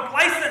so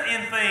complacent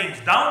in things,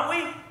 don't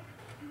we?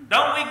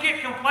 Don't we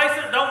get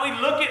complacent? Don't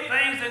we look at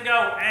things and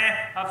go,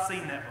 I've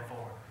seen that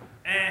before.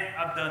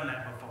 I've done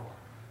that before.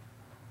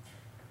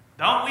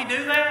 Don't we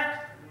do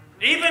that?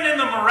 Even in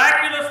the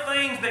miraculous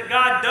things that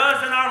God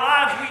does in our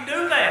lives, we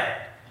do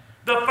that.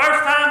 The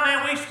first time,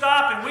 man, we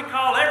stop and we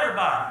call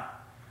everybody.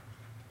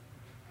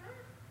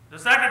 The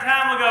second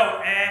time we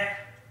go,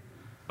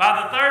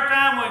 By the third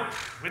time,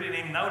 we didn't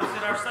even notice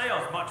it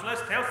ourselves, much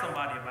less tell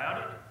somebody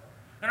about it.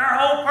 And our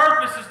whole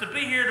purpose is to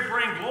be here to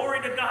bring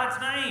glory to God's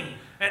name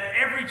at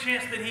every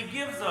chance that He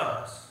gives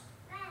us.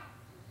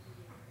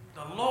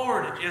 The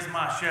Lord is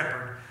my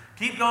shepherd.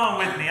 Keep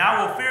going with me.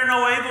 I will fear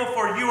no evil,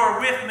 for you are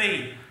with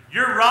me.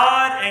 Your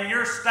rod and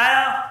your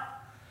staff,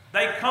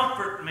 they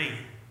comfort me.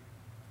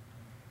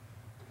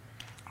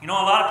 You know,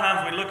 a lot of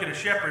times we look at a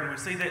shepherd and we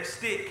see that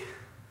stick,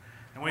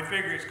 and we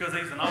figure it's because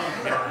he's an old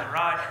guy,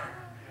 right?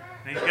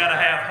 And he's got to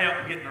have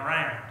help getting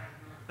around.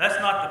 That's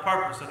not the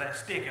purpose of that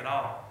stick at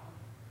all.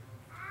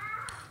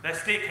 That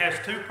stick has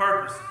two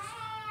purposes.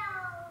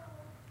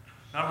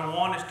 Number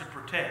one is to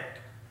protect.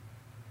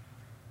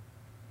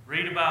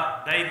 Read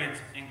about David's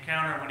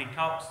encounter when he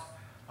talks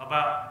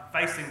about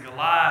facing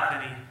Goliath,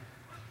 and he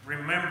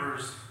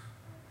remembers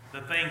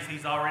the things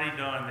he's already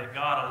done that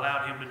God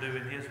allowed him to do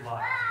in his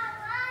life.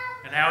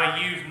 And how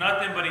he used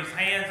nothing but his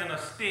hands and a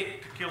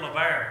stick to kill a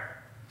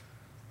bear,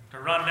 to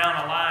run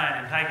down a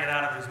lion and take it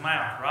out of his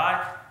mouth,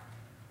 right?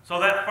 So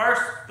the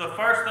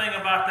first thing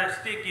about that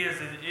stick is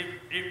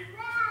it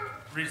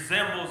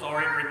resembles,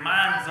 or it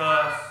reminds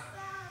us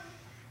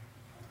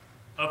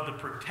of the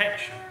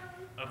protection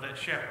of that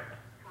shepherd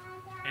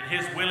and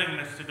his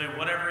willingness to do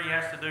whatever he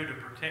has to do to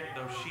protect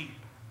those sheep,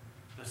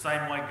 the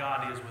same way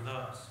God is with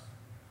us.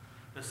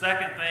 The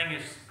second thing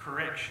is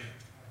correction.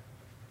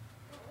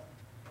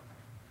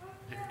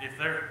 If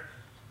they're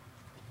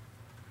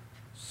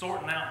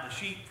sorting out the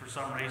sheep for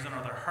some reason,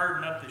 or they're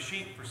herding up the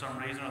sheep for some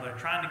reason, or they're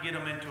trying to get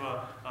them into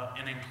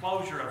an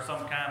enclosure of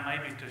some kind,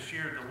 maybe to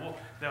shear the wool,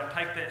 they'll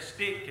take that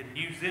stick and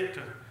use it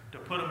to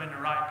put them in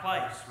the right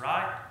place,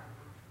 right?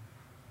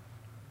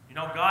 You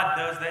know, God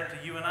does that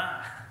to you and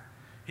I.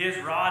 His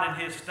rod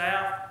and His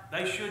staff,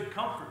 they should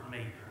comfort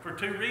me for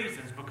two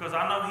reasons. Because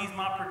I know He's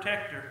my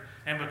protector,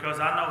 and because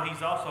I know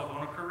He's also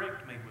going to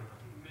correct me with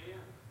them.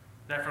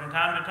 That from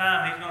time to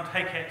time, He's going to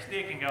take that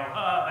stick and go,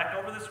 back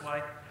over this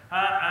way.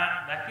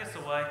 Back this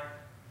way.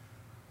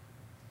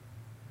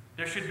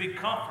 There should be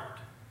comfort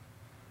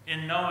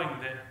in knowing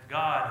that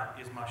God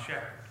is my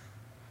shepherd.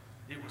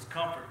 It was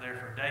comfort there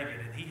for David,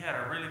 and he had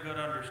a really good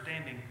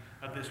understanding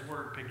of this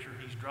word picture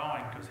he's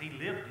drawing because he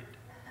lived it.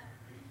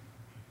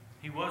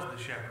 He was the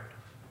shepherd.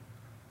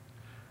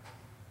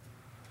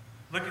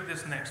 Look at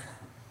this next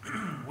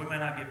one. We may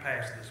not get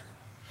past this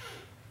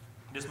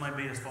one. This may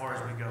be as far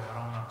as we go. I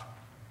don't know.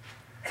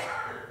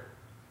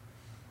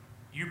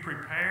 You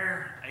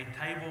prepare a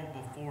table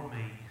before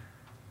me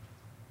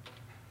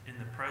in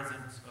the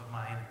presence of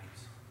my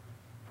enemies.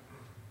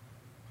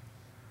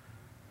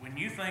 When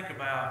you think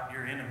about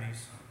your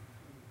enemies,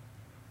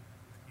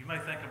 you may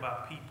think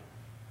about people.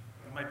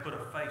 You may put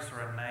a face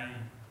or a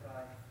name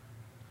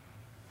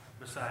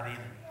beside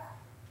enemy.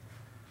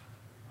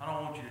 I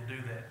don't want you to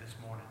do that this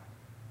morning.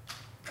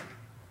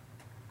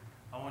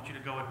 I want you to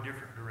go a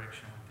different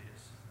direction with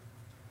this.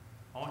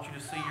 I want you to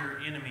see your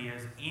enemy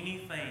as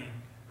anything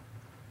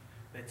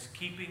that's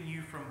keeping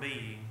you from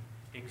being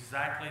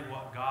exactly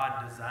what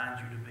God designed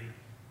you to be,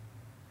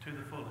 to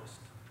the fullest.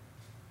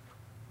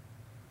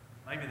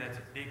 Maybe that's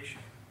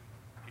addiction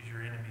is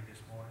your enemy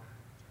this morning.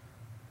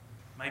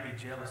 Maybe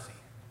jealousy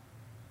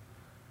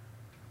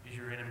is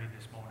your enemy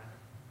this morning.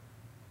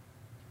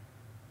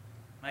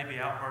 Maybe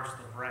outbursts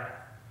of wrath.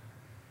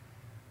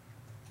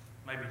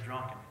 Maybe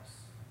drunkenness,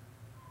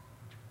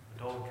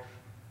 adultery.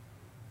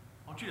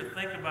 I want you to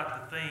think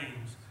about the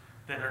things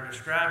that are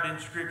described in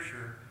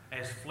Scripture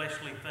as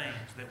fleshly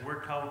things that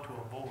we're told to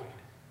avoid.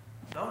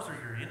 Those are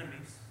your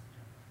enemies.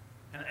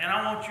 And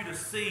I want you to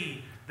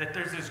see that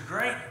there's this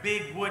great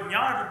big wood.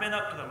 Y'all ever been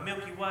up to the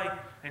Milky Way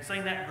and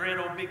seen that great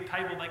old big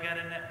table they got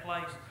in that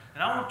place?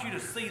 And I want you to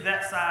see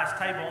that size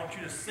table. I want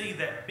you to see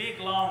that big,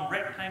 long,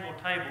 rectangle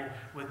table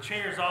with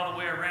chairs all the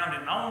way around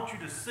it. And I want you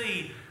to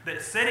see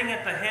that sitting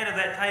at the head of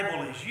that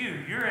table is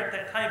you. You're at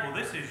that table.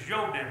 This is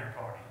your dinner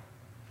party.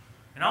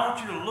 And I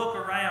want you to look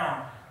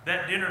around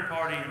that dinner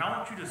party, and I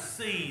want you to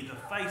see the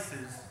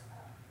faces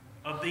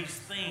of these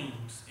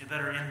things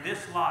that are in this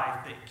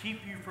life that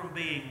keep you from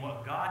being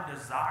what God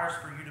desires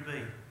for you to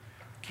be.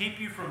 Keep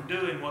you from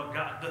doing what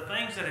God, the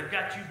things that have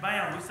got you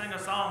bound. We sang a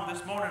song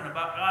this morning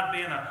about God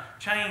being a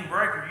chain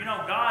breaker. You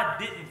know, God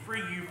didn't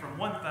free you from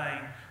one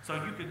thing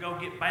so you could go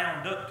get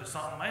bound up to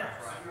something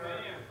else.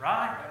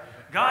 Right?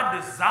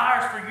 God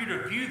desires for you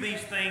to view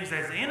these things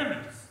as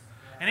enemies.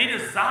 And He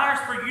desires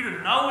for you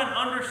to know and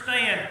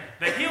understand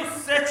that He'll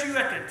set you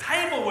at the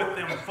table with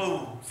them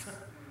fools.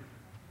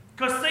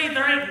 Because see,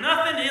 there ain't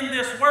nothing in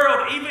this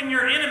world, even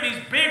your enemies,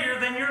 bigger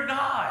than your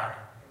God.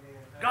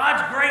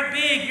 God's great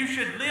big. You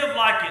should live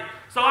like it.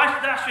 So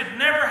I should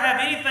never have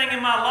anything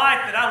in my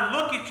life that I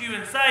look at you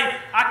and say,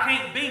 I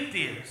can't beat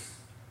this.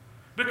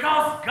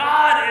 Because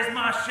God is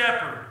my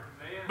shepherd.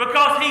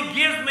 Because He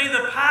gives me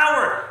the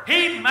power.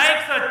 He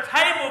makes a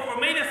table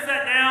for me to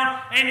sit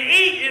down and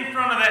eat in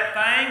front of that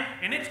thing,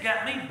 and it's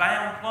got me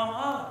bound plumb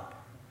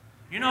up.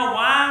 You know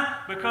why?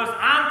 Because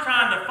I'm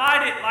trying to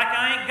fight it like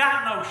I ain't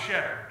got no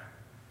shepherd.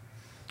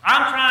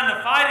 I'm trying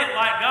to fight it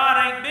like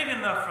God ain't big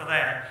enough for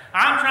that.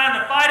 I'm trying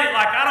to fight it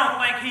like I don't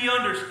think He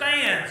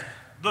understands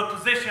the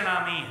position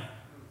I'm in.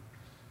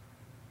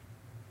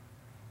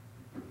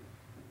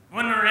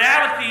 When the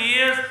reality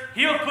is,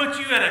 He'll put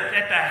you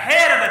at the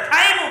head of the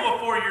table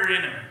before your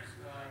enemies.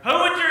 Who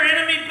would your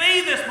enemy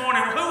be this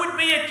morning? Who would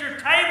be at your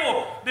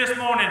table this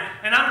morning?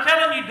 And I'm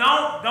telling you,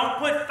 don't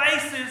put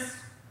faces.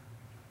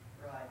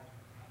 Right.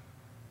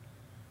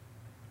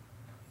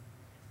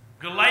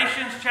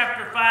 Galatians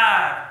chapter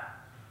 5.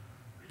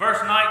 Verse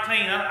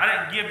 19,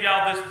 I didn't give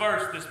y'all this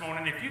verse this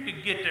morning. If you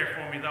could get there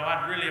for me, though,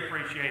 I'd really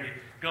appreciate it.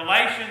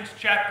 Galatians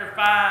chapter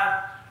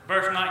 5,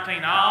 verse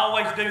 19. I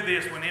always do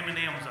this when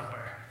Eminem's up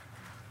there.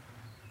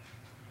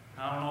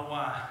 I don't know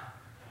why.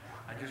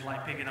 I just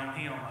like picking on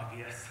him, I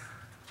guess.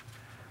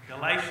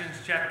 Galatians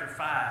chapter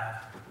 5,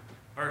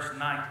 verse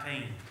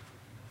 19.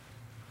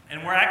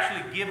 And we're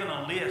actually given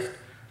a list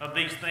of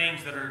these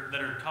things that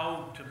are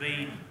told to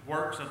be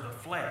works of the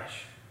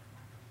flesh.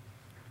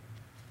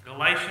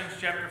 Galatians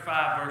chapter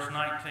 5, verse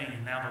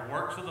 19. Now the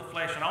works of the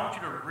flesh. And I want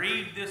you to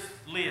read this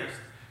list.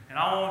 And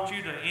I want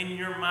you to, in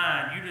your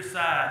mind, you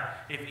decide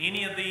if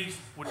any of these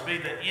would be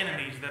the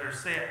enemies that are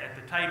set at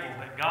the table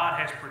that God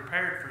has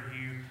prepared for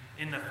you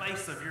in the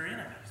face of your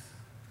enemies.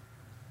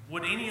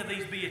 Would any of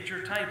these be at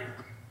your table?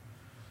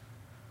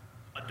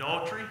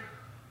 Adultery,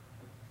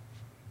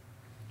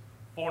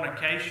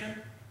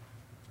 fornication,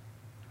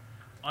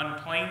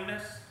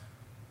 uncleanness,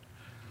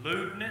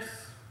 lewdness.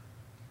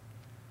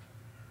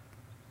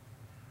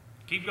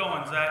 Keep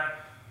going, Zach.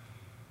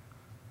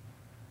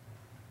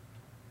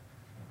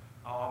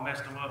 Oh, I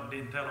messed them up and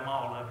didn't tell them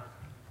all of it.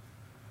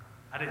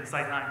 I didn't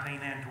say 19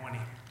 and 20.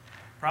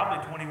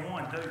 Probably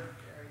 21 too.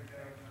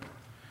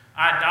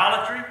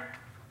 Idolatry,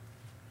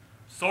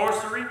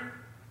 sorcery,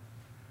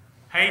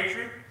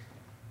 hatred,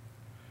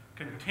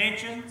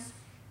 contentions,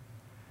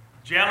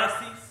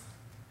 jealousies,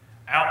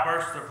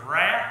 outbursts of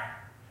wrath,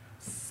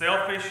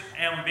 selfish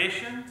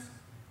ambitions,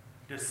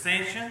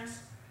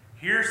 dissensions,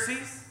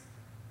 heresies,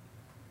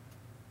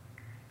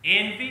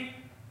 envy,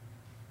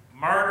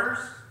 murders,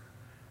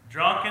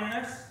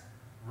 drunkenness,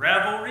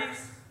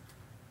 revelries.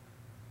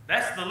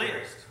 That's the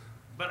list.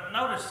 But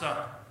notice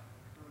something.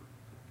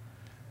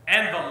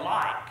 And the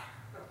like.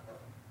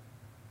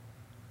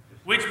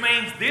 Which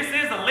means this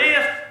is a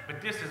list,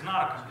 but this is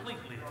not a complete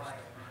list.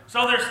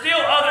 So there's still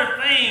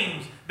other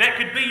things that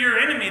could be your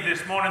enemy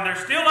this morning. There's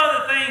still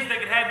other things that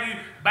could have you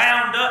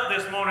bound up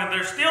this morning.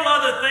 There's still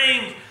other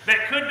things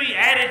that could be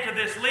added to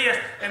this list.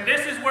 And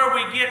this is where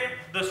we get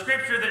the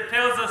scripture that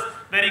tells us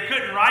that He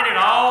couldn't write it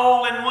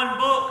all in one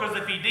book, because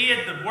if He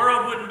did, the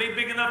world wouldn't be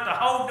big enough to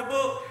hold the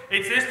book.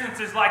 It's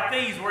instances like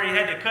these where He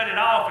had to cut it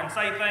off and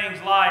say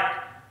things like,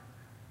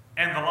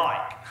 and the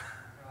like.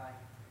 Right.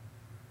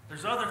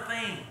 There's other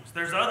things.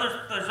 There's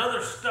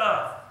other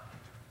stuff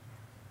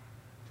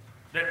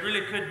that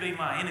really could be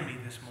my enemy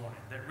this morning,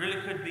 that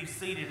really could be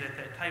seated at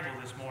that table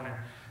this morning.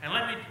 And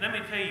let me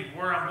tell you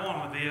where I'm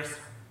going with this,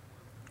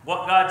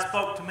 what God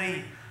spoke to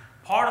me.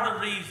 Part of the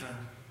reason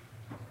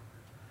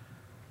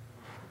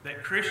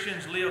that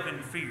Christians live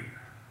in fear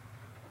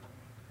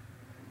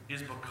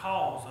is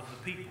because of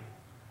the people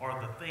or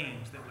the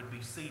things that would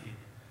be seated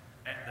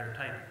at their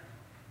table.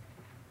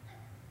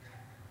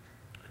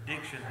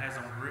 Addiction has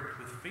them gripped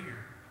with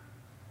fear.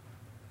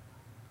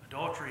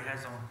 Adultery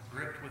has them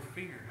gripped with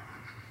fear.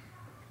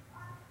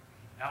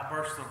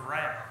 Outbursts of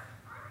wrath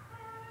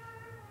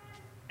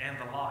and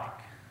the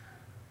like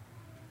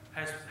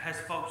has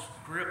folks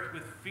gripped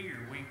with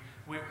fear.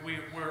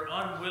 We're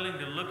unwilling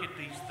to look at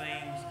these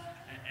things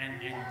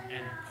and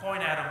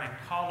point at them and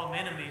call them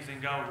enemies and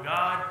go,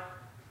 God,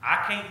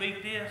 I can't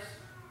beat this,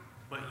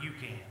 but you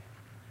can.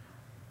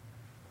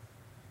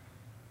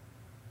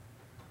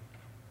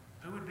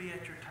 Who would be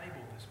at your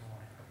table this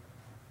morning?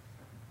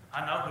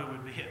 I know who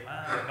would be at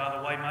mine. By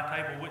the way, my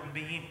table wouldn't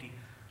be empty,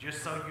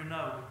 just so you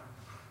know.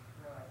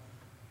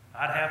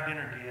 I'd have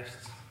dinner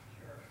guests.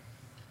 Sure.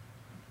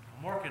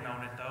 I'm working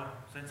on it, though.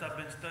 Since I've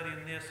been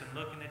studying this and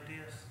looking at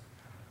this,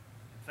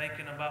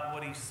 thinking about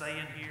what he's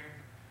saying here,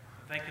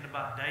 thinking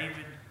about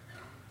David.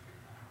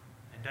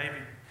 And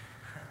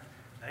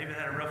David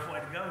had a rough way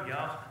to go,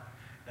 y'all.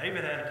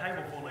 David had a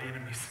table full of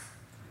enemies.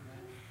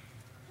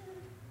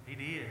 He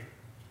did.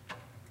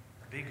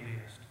 A big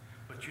list.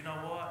 But you know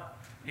what?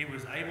 He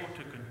was able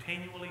to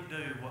continually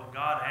do what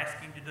God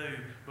asked him to do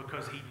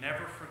because he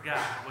never forgot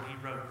what he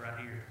wrote right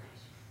here.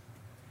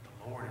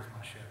 The Lord is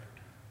my shepherd.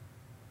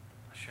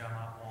 I shall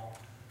not want.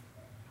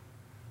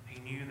 He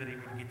knew that he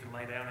would get to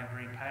lay down in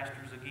green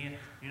pastures again.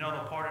 You know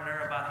the part in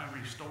there about he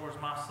restores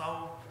my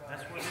soul?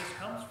 That's where this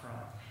comes from.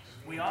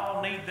 We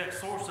all need that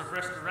source of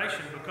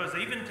restoration, because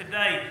even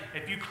today,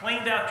 if you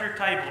cleaned out your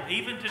table,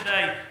 even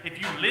today,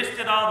 if you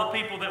listed all the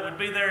people that would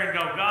be there and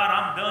go, God,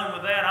 I'm done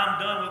with that, I'm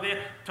done with it,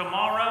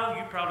 tomorrow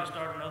you probably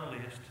start another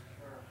list.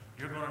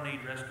 You're going to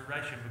need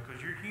restoration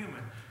because you're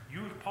human.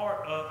 You're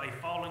part of a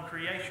fallen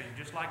creation,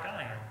 just like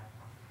I am.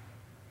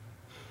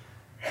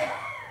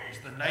 It's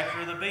the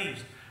nature of the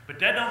beast. But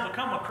that don't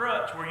become a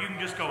crutch where you can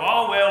just go,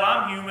 oh, well,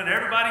 I'm human,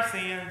 everybody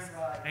sins,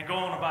 and go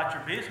on about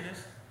your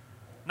business.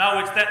 No,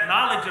 it's that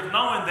knowledge of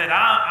knowing that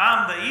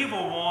I'm the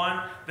evil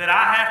one that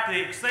I have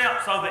to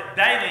accept, so that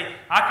daily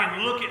I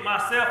can look at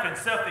myself and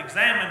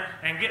self-examine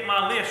and get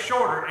my list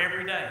shorter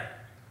every day.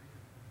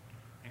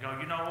 And go,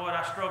 you know what,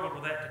 I struggled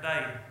with that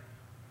today.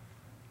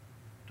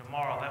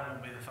 Tomorrow that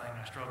won't be the thing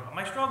I struggle with.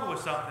 I may struggle with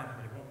something,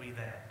 but it won't be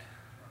that.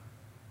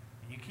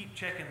 And you keep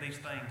checking these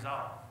things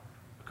off.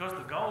 Because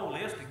the goal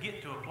is to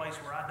get to a place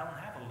where I don't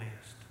have a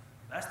list.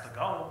 That's the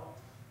goal.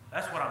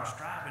 That's what I'm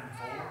striving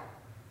for.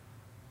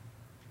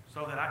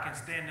 So that I can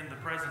stand in the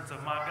presence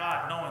of my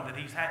God knowing that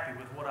He's happy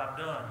with what I've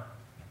done.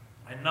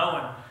 And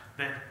knowing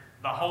that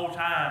the whole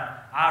time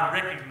I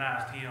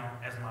recognized Him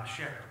as my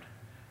shepherd.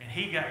 And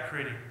He got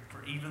credit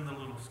for even the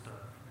little stuff.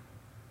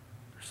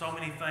 There's so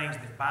many things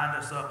that bind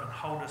us up and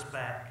hold us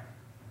back.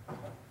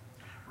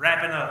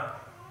 Wrapping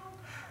up.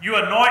 You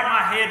anoint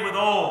my head with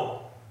oil.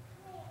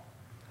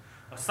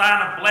 A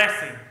sign of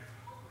blessing.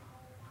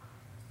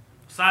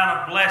 A sign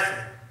of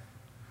blessing.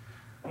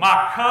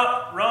 My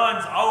cup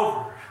runs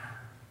over.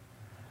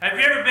 Have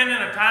you ever been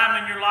in a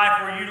time in your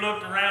life where you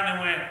looked around and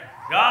went,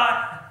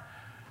 God,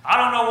 I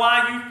don't know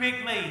why you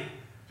picked me,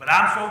 but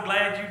I'm so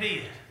glad you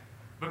did.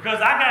 Because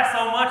I got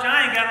so much,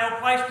 I ain't got no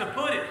place to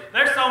put it.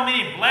 There's so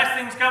many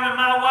blessings coming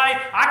my way,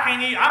 I'm going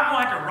to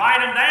have to write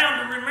them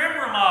down to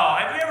remember them all.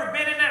 Have you ever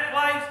been in that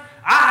place?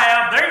 I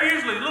have. They're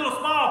usually little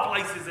small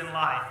places in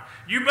life.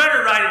 You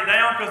better write it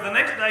down, because the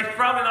next day's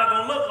probably not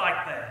going to look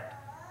like that.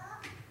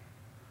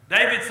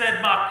 David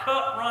said, my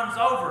cup runs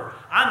over.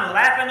 I'm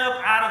lapping up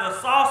out of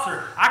the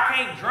saucer. I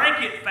can't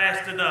drink it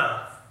fast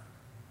enough.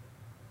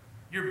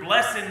 You're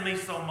blessing me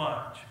so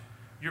much.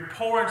 You're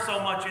pouring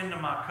so much into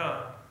my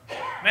cup.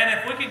 Man,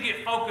 if we could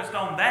get focused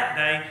on that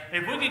day,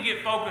 if we could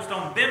get focused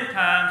on them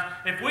times,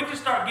 if we could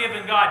start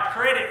giving God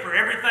credit for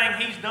everything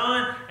He's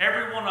done,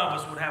 every one of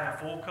us would have a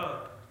full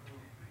cup.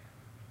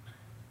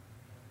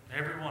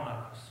 Every one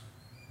of us.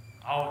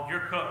 Oh, your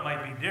cup may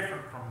be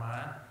different from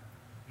mine.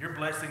 Your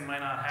blessing may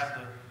not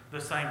have the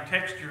same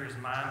texture as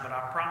mine, but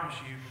I promise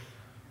you,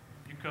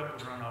 your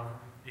cup will run over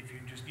if you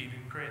just give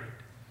Him credit.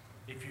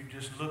 If you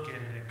just look at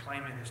it and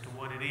claim it as to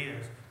what it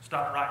is.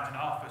 Stop writing it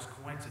off as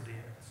coincidence.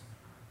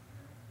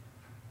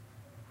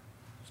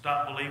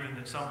 Stop believing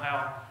that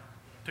somehow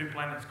two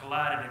planets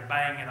collided and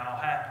bang, it all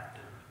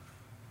happened.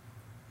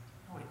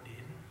 No, it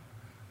didn't.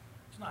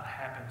 It's not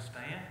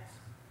happenstance.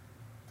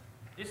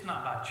 It's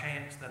not by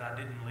chance that I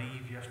didn't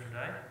leave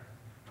yesterday.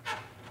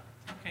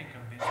 You can't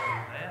convince me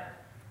of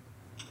that.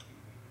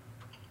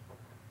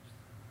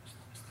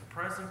 It's the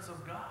presence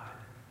of God.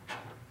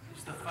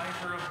 It's the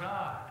favor of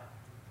God.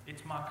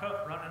 It's my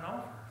cup running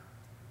over.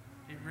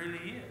 It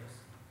really is.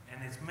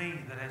 And it's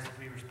me that has to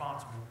be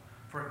responsible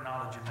for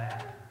acknowledging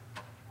that.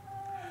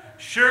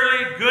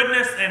 Surely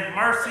goodness and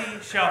mercy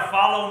shall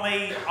follow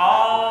me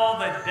all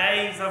the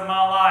days of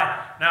my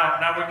life.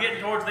 Now we're getting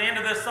towards the end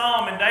of this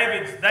psalm, and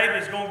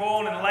David's going to go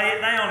on and lay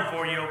it down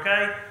for you,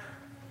 okay?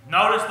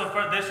 Notice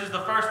this is the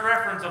first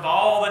reference of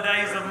all the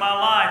days of my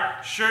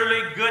life.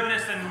 Surely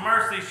goodness and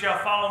mercy shall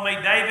follow me.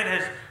 David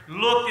has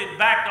looked it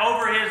back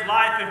over his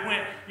life and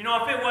went, you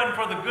know, if it wasn't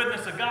for the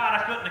goodness of God,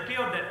 I couldn't have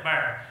killed that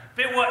bear. If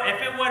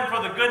it wasn't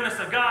for the goodness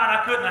of God,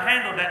 I couldn't have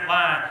handled that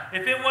lion.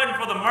 If it wasn't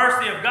for the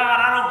mercy of God,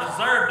 I don't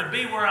deserve to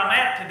be where I'm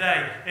at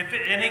today.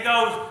 And he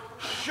goes,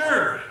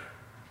 surely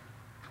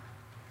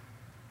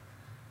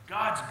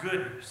God's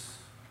goodness,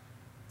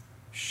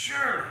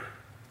 surely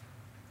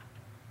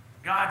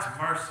God's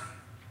mercy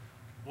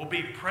will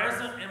be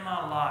present in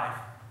my life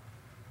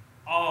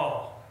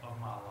all of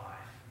my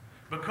life.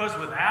 Because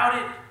without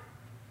it,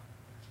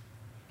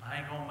 I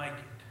ain't going to make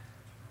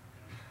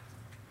it.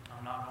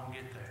 I'm not going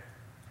to get there.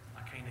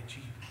 I can't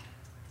achieve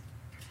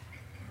it.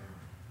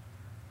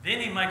 Then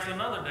he makes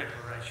another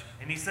declaration,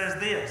 and he says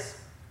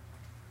this: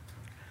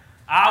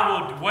 I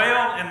will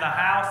dwell in the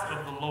house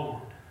of the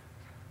Lord.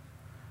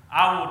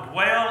 I will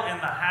dwell in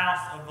the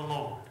house of the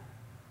Lord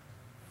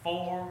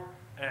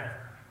forever.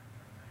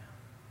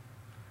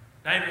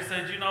 David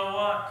said, you know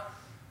what?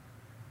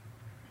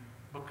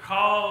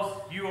 Because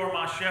you are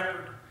my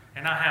shepherd,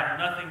 and I have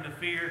nothing to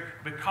fear,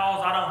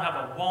 because I don't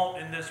have a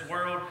want in this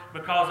world,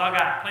 because I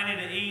got plenty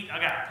to eat, I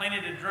got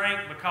plenty to drink,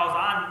 because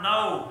I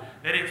know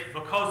that it's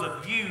because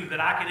of you that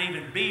I can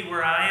even be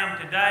where I am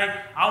today,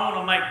 I want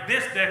to make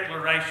this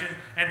declaration,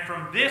 and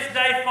from this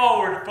day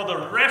forward, for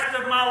the rest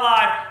of my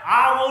life,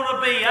 I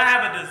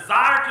have a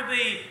desire to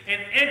be in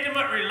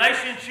intimate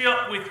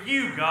relationship with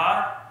you,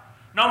 God.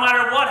 No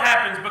matter what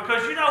happens,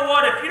 because you know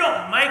what? If you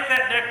don't make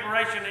that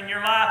declaration in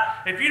your life,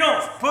 if you don't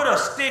put a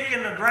stick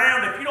in the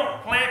ground, if you don't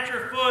plant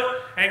your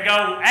foot and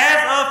go, as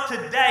of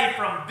today,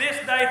 from this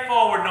day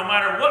forward, no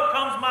matter what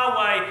comes my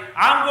way,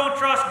 I'm going to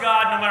trust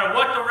God no matter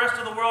what the rest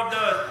of the world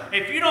does.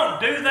 If you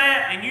don't do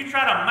that and you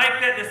try to make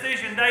that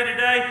decision day to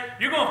day,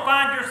 you're going to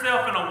find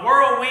yourself in a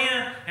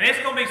whirlwind, and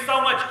it's going to be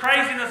so much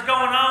craziness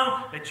going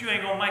on that you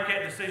ain't going to make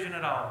that decision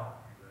at all.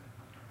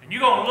 You're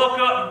going to look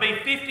up and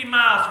be 50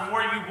 miles from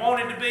where you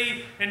wanted to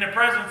be in the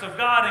presence of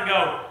God and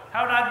go,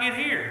 how did I get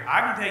here? I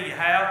can tell you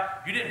how.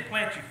 You didn't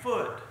plant your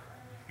foot.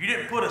 You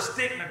didn't put a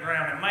stick in the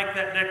ground and make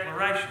that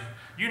declaration.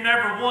 You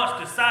never once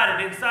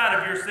decided inside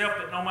of yourself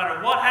that no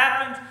matter what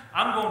happens,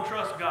 I'm going to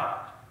trust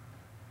God.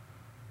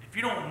 If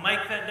you don't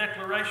make that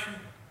declaration,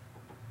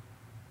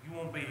 you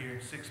won't be here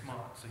in 6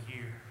 months, a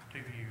year, 2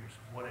 years,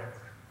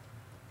 whatever.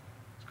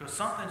 It's because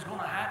something's going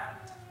to happen.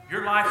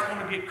 Your life's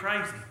going to get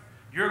crazy.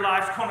 Your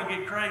life's going to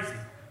get crazy.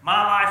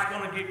 My life's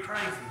going to get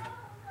crazy.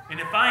 And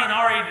if I ain't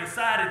already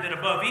decided that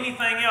above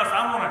anything else,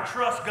 I'm going to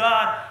trust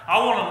God, I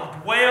want to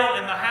dwell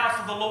in the house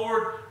of the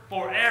Lord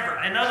forever.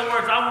 In other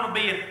words, I want to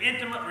be in an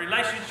intimate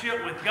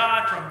relationship with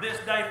God from this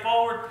day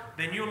forward,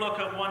 then you'll look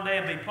up one day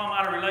and be plumb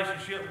out of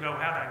relationship and go,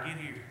 how did I get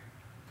here?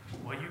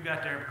 Well, you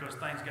got there because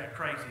things got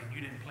crazy and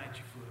you didn't plant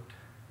your foot.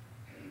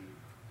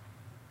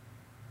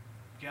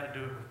 You got to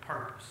do it with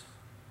purpose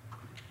and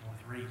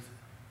with reason.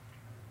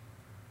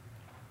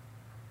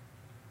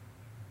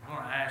 I'm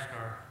going to ask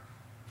our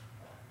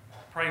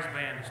praise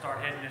band to start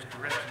heading this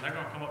direction. They're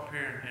going to come up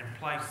here and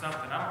play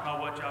something. I don't know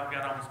what y'all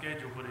got on the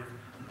schedule, but if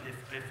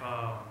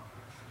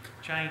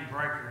Chain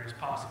Breaker is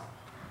possible,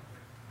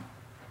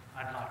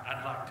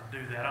 I'd like to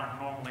do that. I don't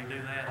normally do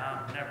that.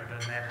 I've never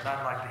done that, but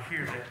I'd like to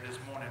hear that this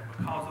morning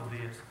because of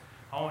this.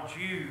 I want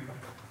you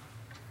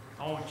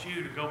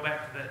to go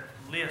back to that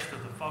list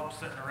of the folks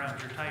sitting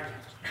around your table,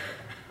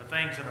 the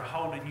things that are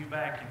holding you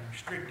back and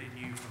restricting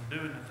you from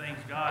doing the things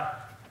God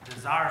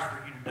desires for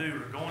you to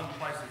do, or going to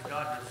places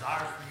God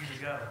desires for you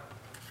to go,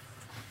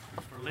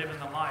 for living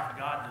the life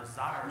God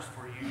desires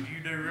for you. You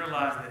do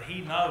realize that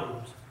He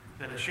knows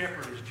that a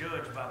shepherd is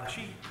judged by the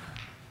sheep.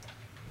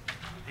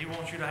 He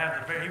wants you to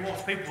have He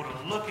wants people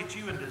to look at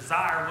you and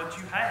desire what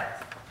you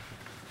have.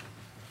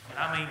 And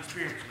I mean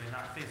spiritually,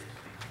 not physically.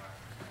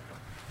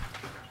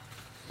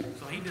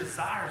 So He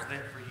desires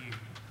that for you,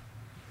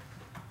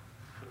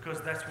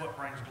 because that's what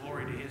brings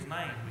glory to His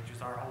name, which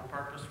is our whole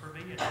purpose for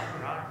being here,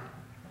 right?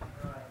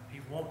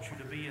 He wants you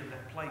to be in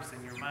that place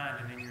in your mind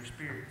and in your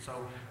spirit.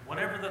 So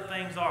whatever the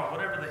things are,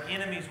 whatever the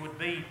enemies would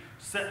be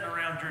sitting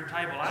around your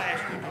table, I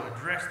ask you to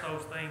address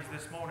those things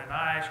this morning.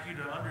 I ask you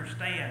to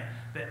understand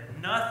that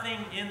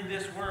nothing in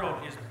this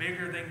world is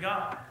bigger than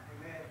God.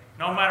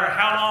 No matter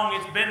how long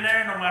it's been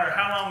there, no matter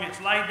how long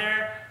it's laid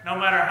there, no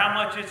matter how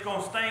much it's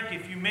going to stink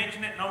if you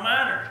mention it, no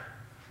matter.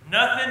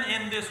 Nothing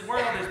in this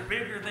world is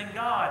bigger than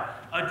God.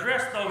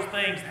 Address those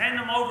things. Hand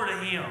them over to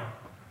Him.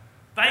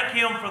 Thank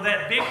Him for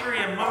that victory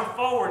and move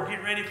forward.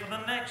 Get ready for the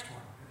next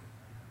one.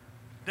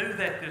 Do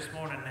that this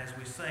morning as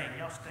we sing.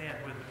 Y'all stand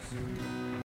with us.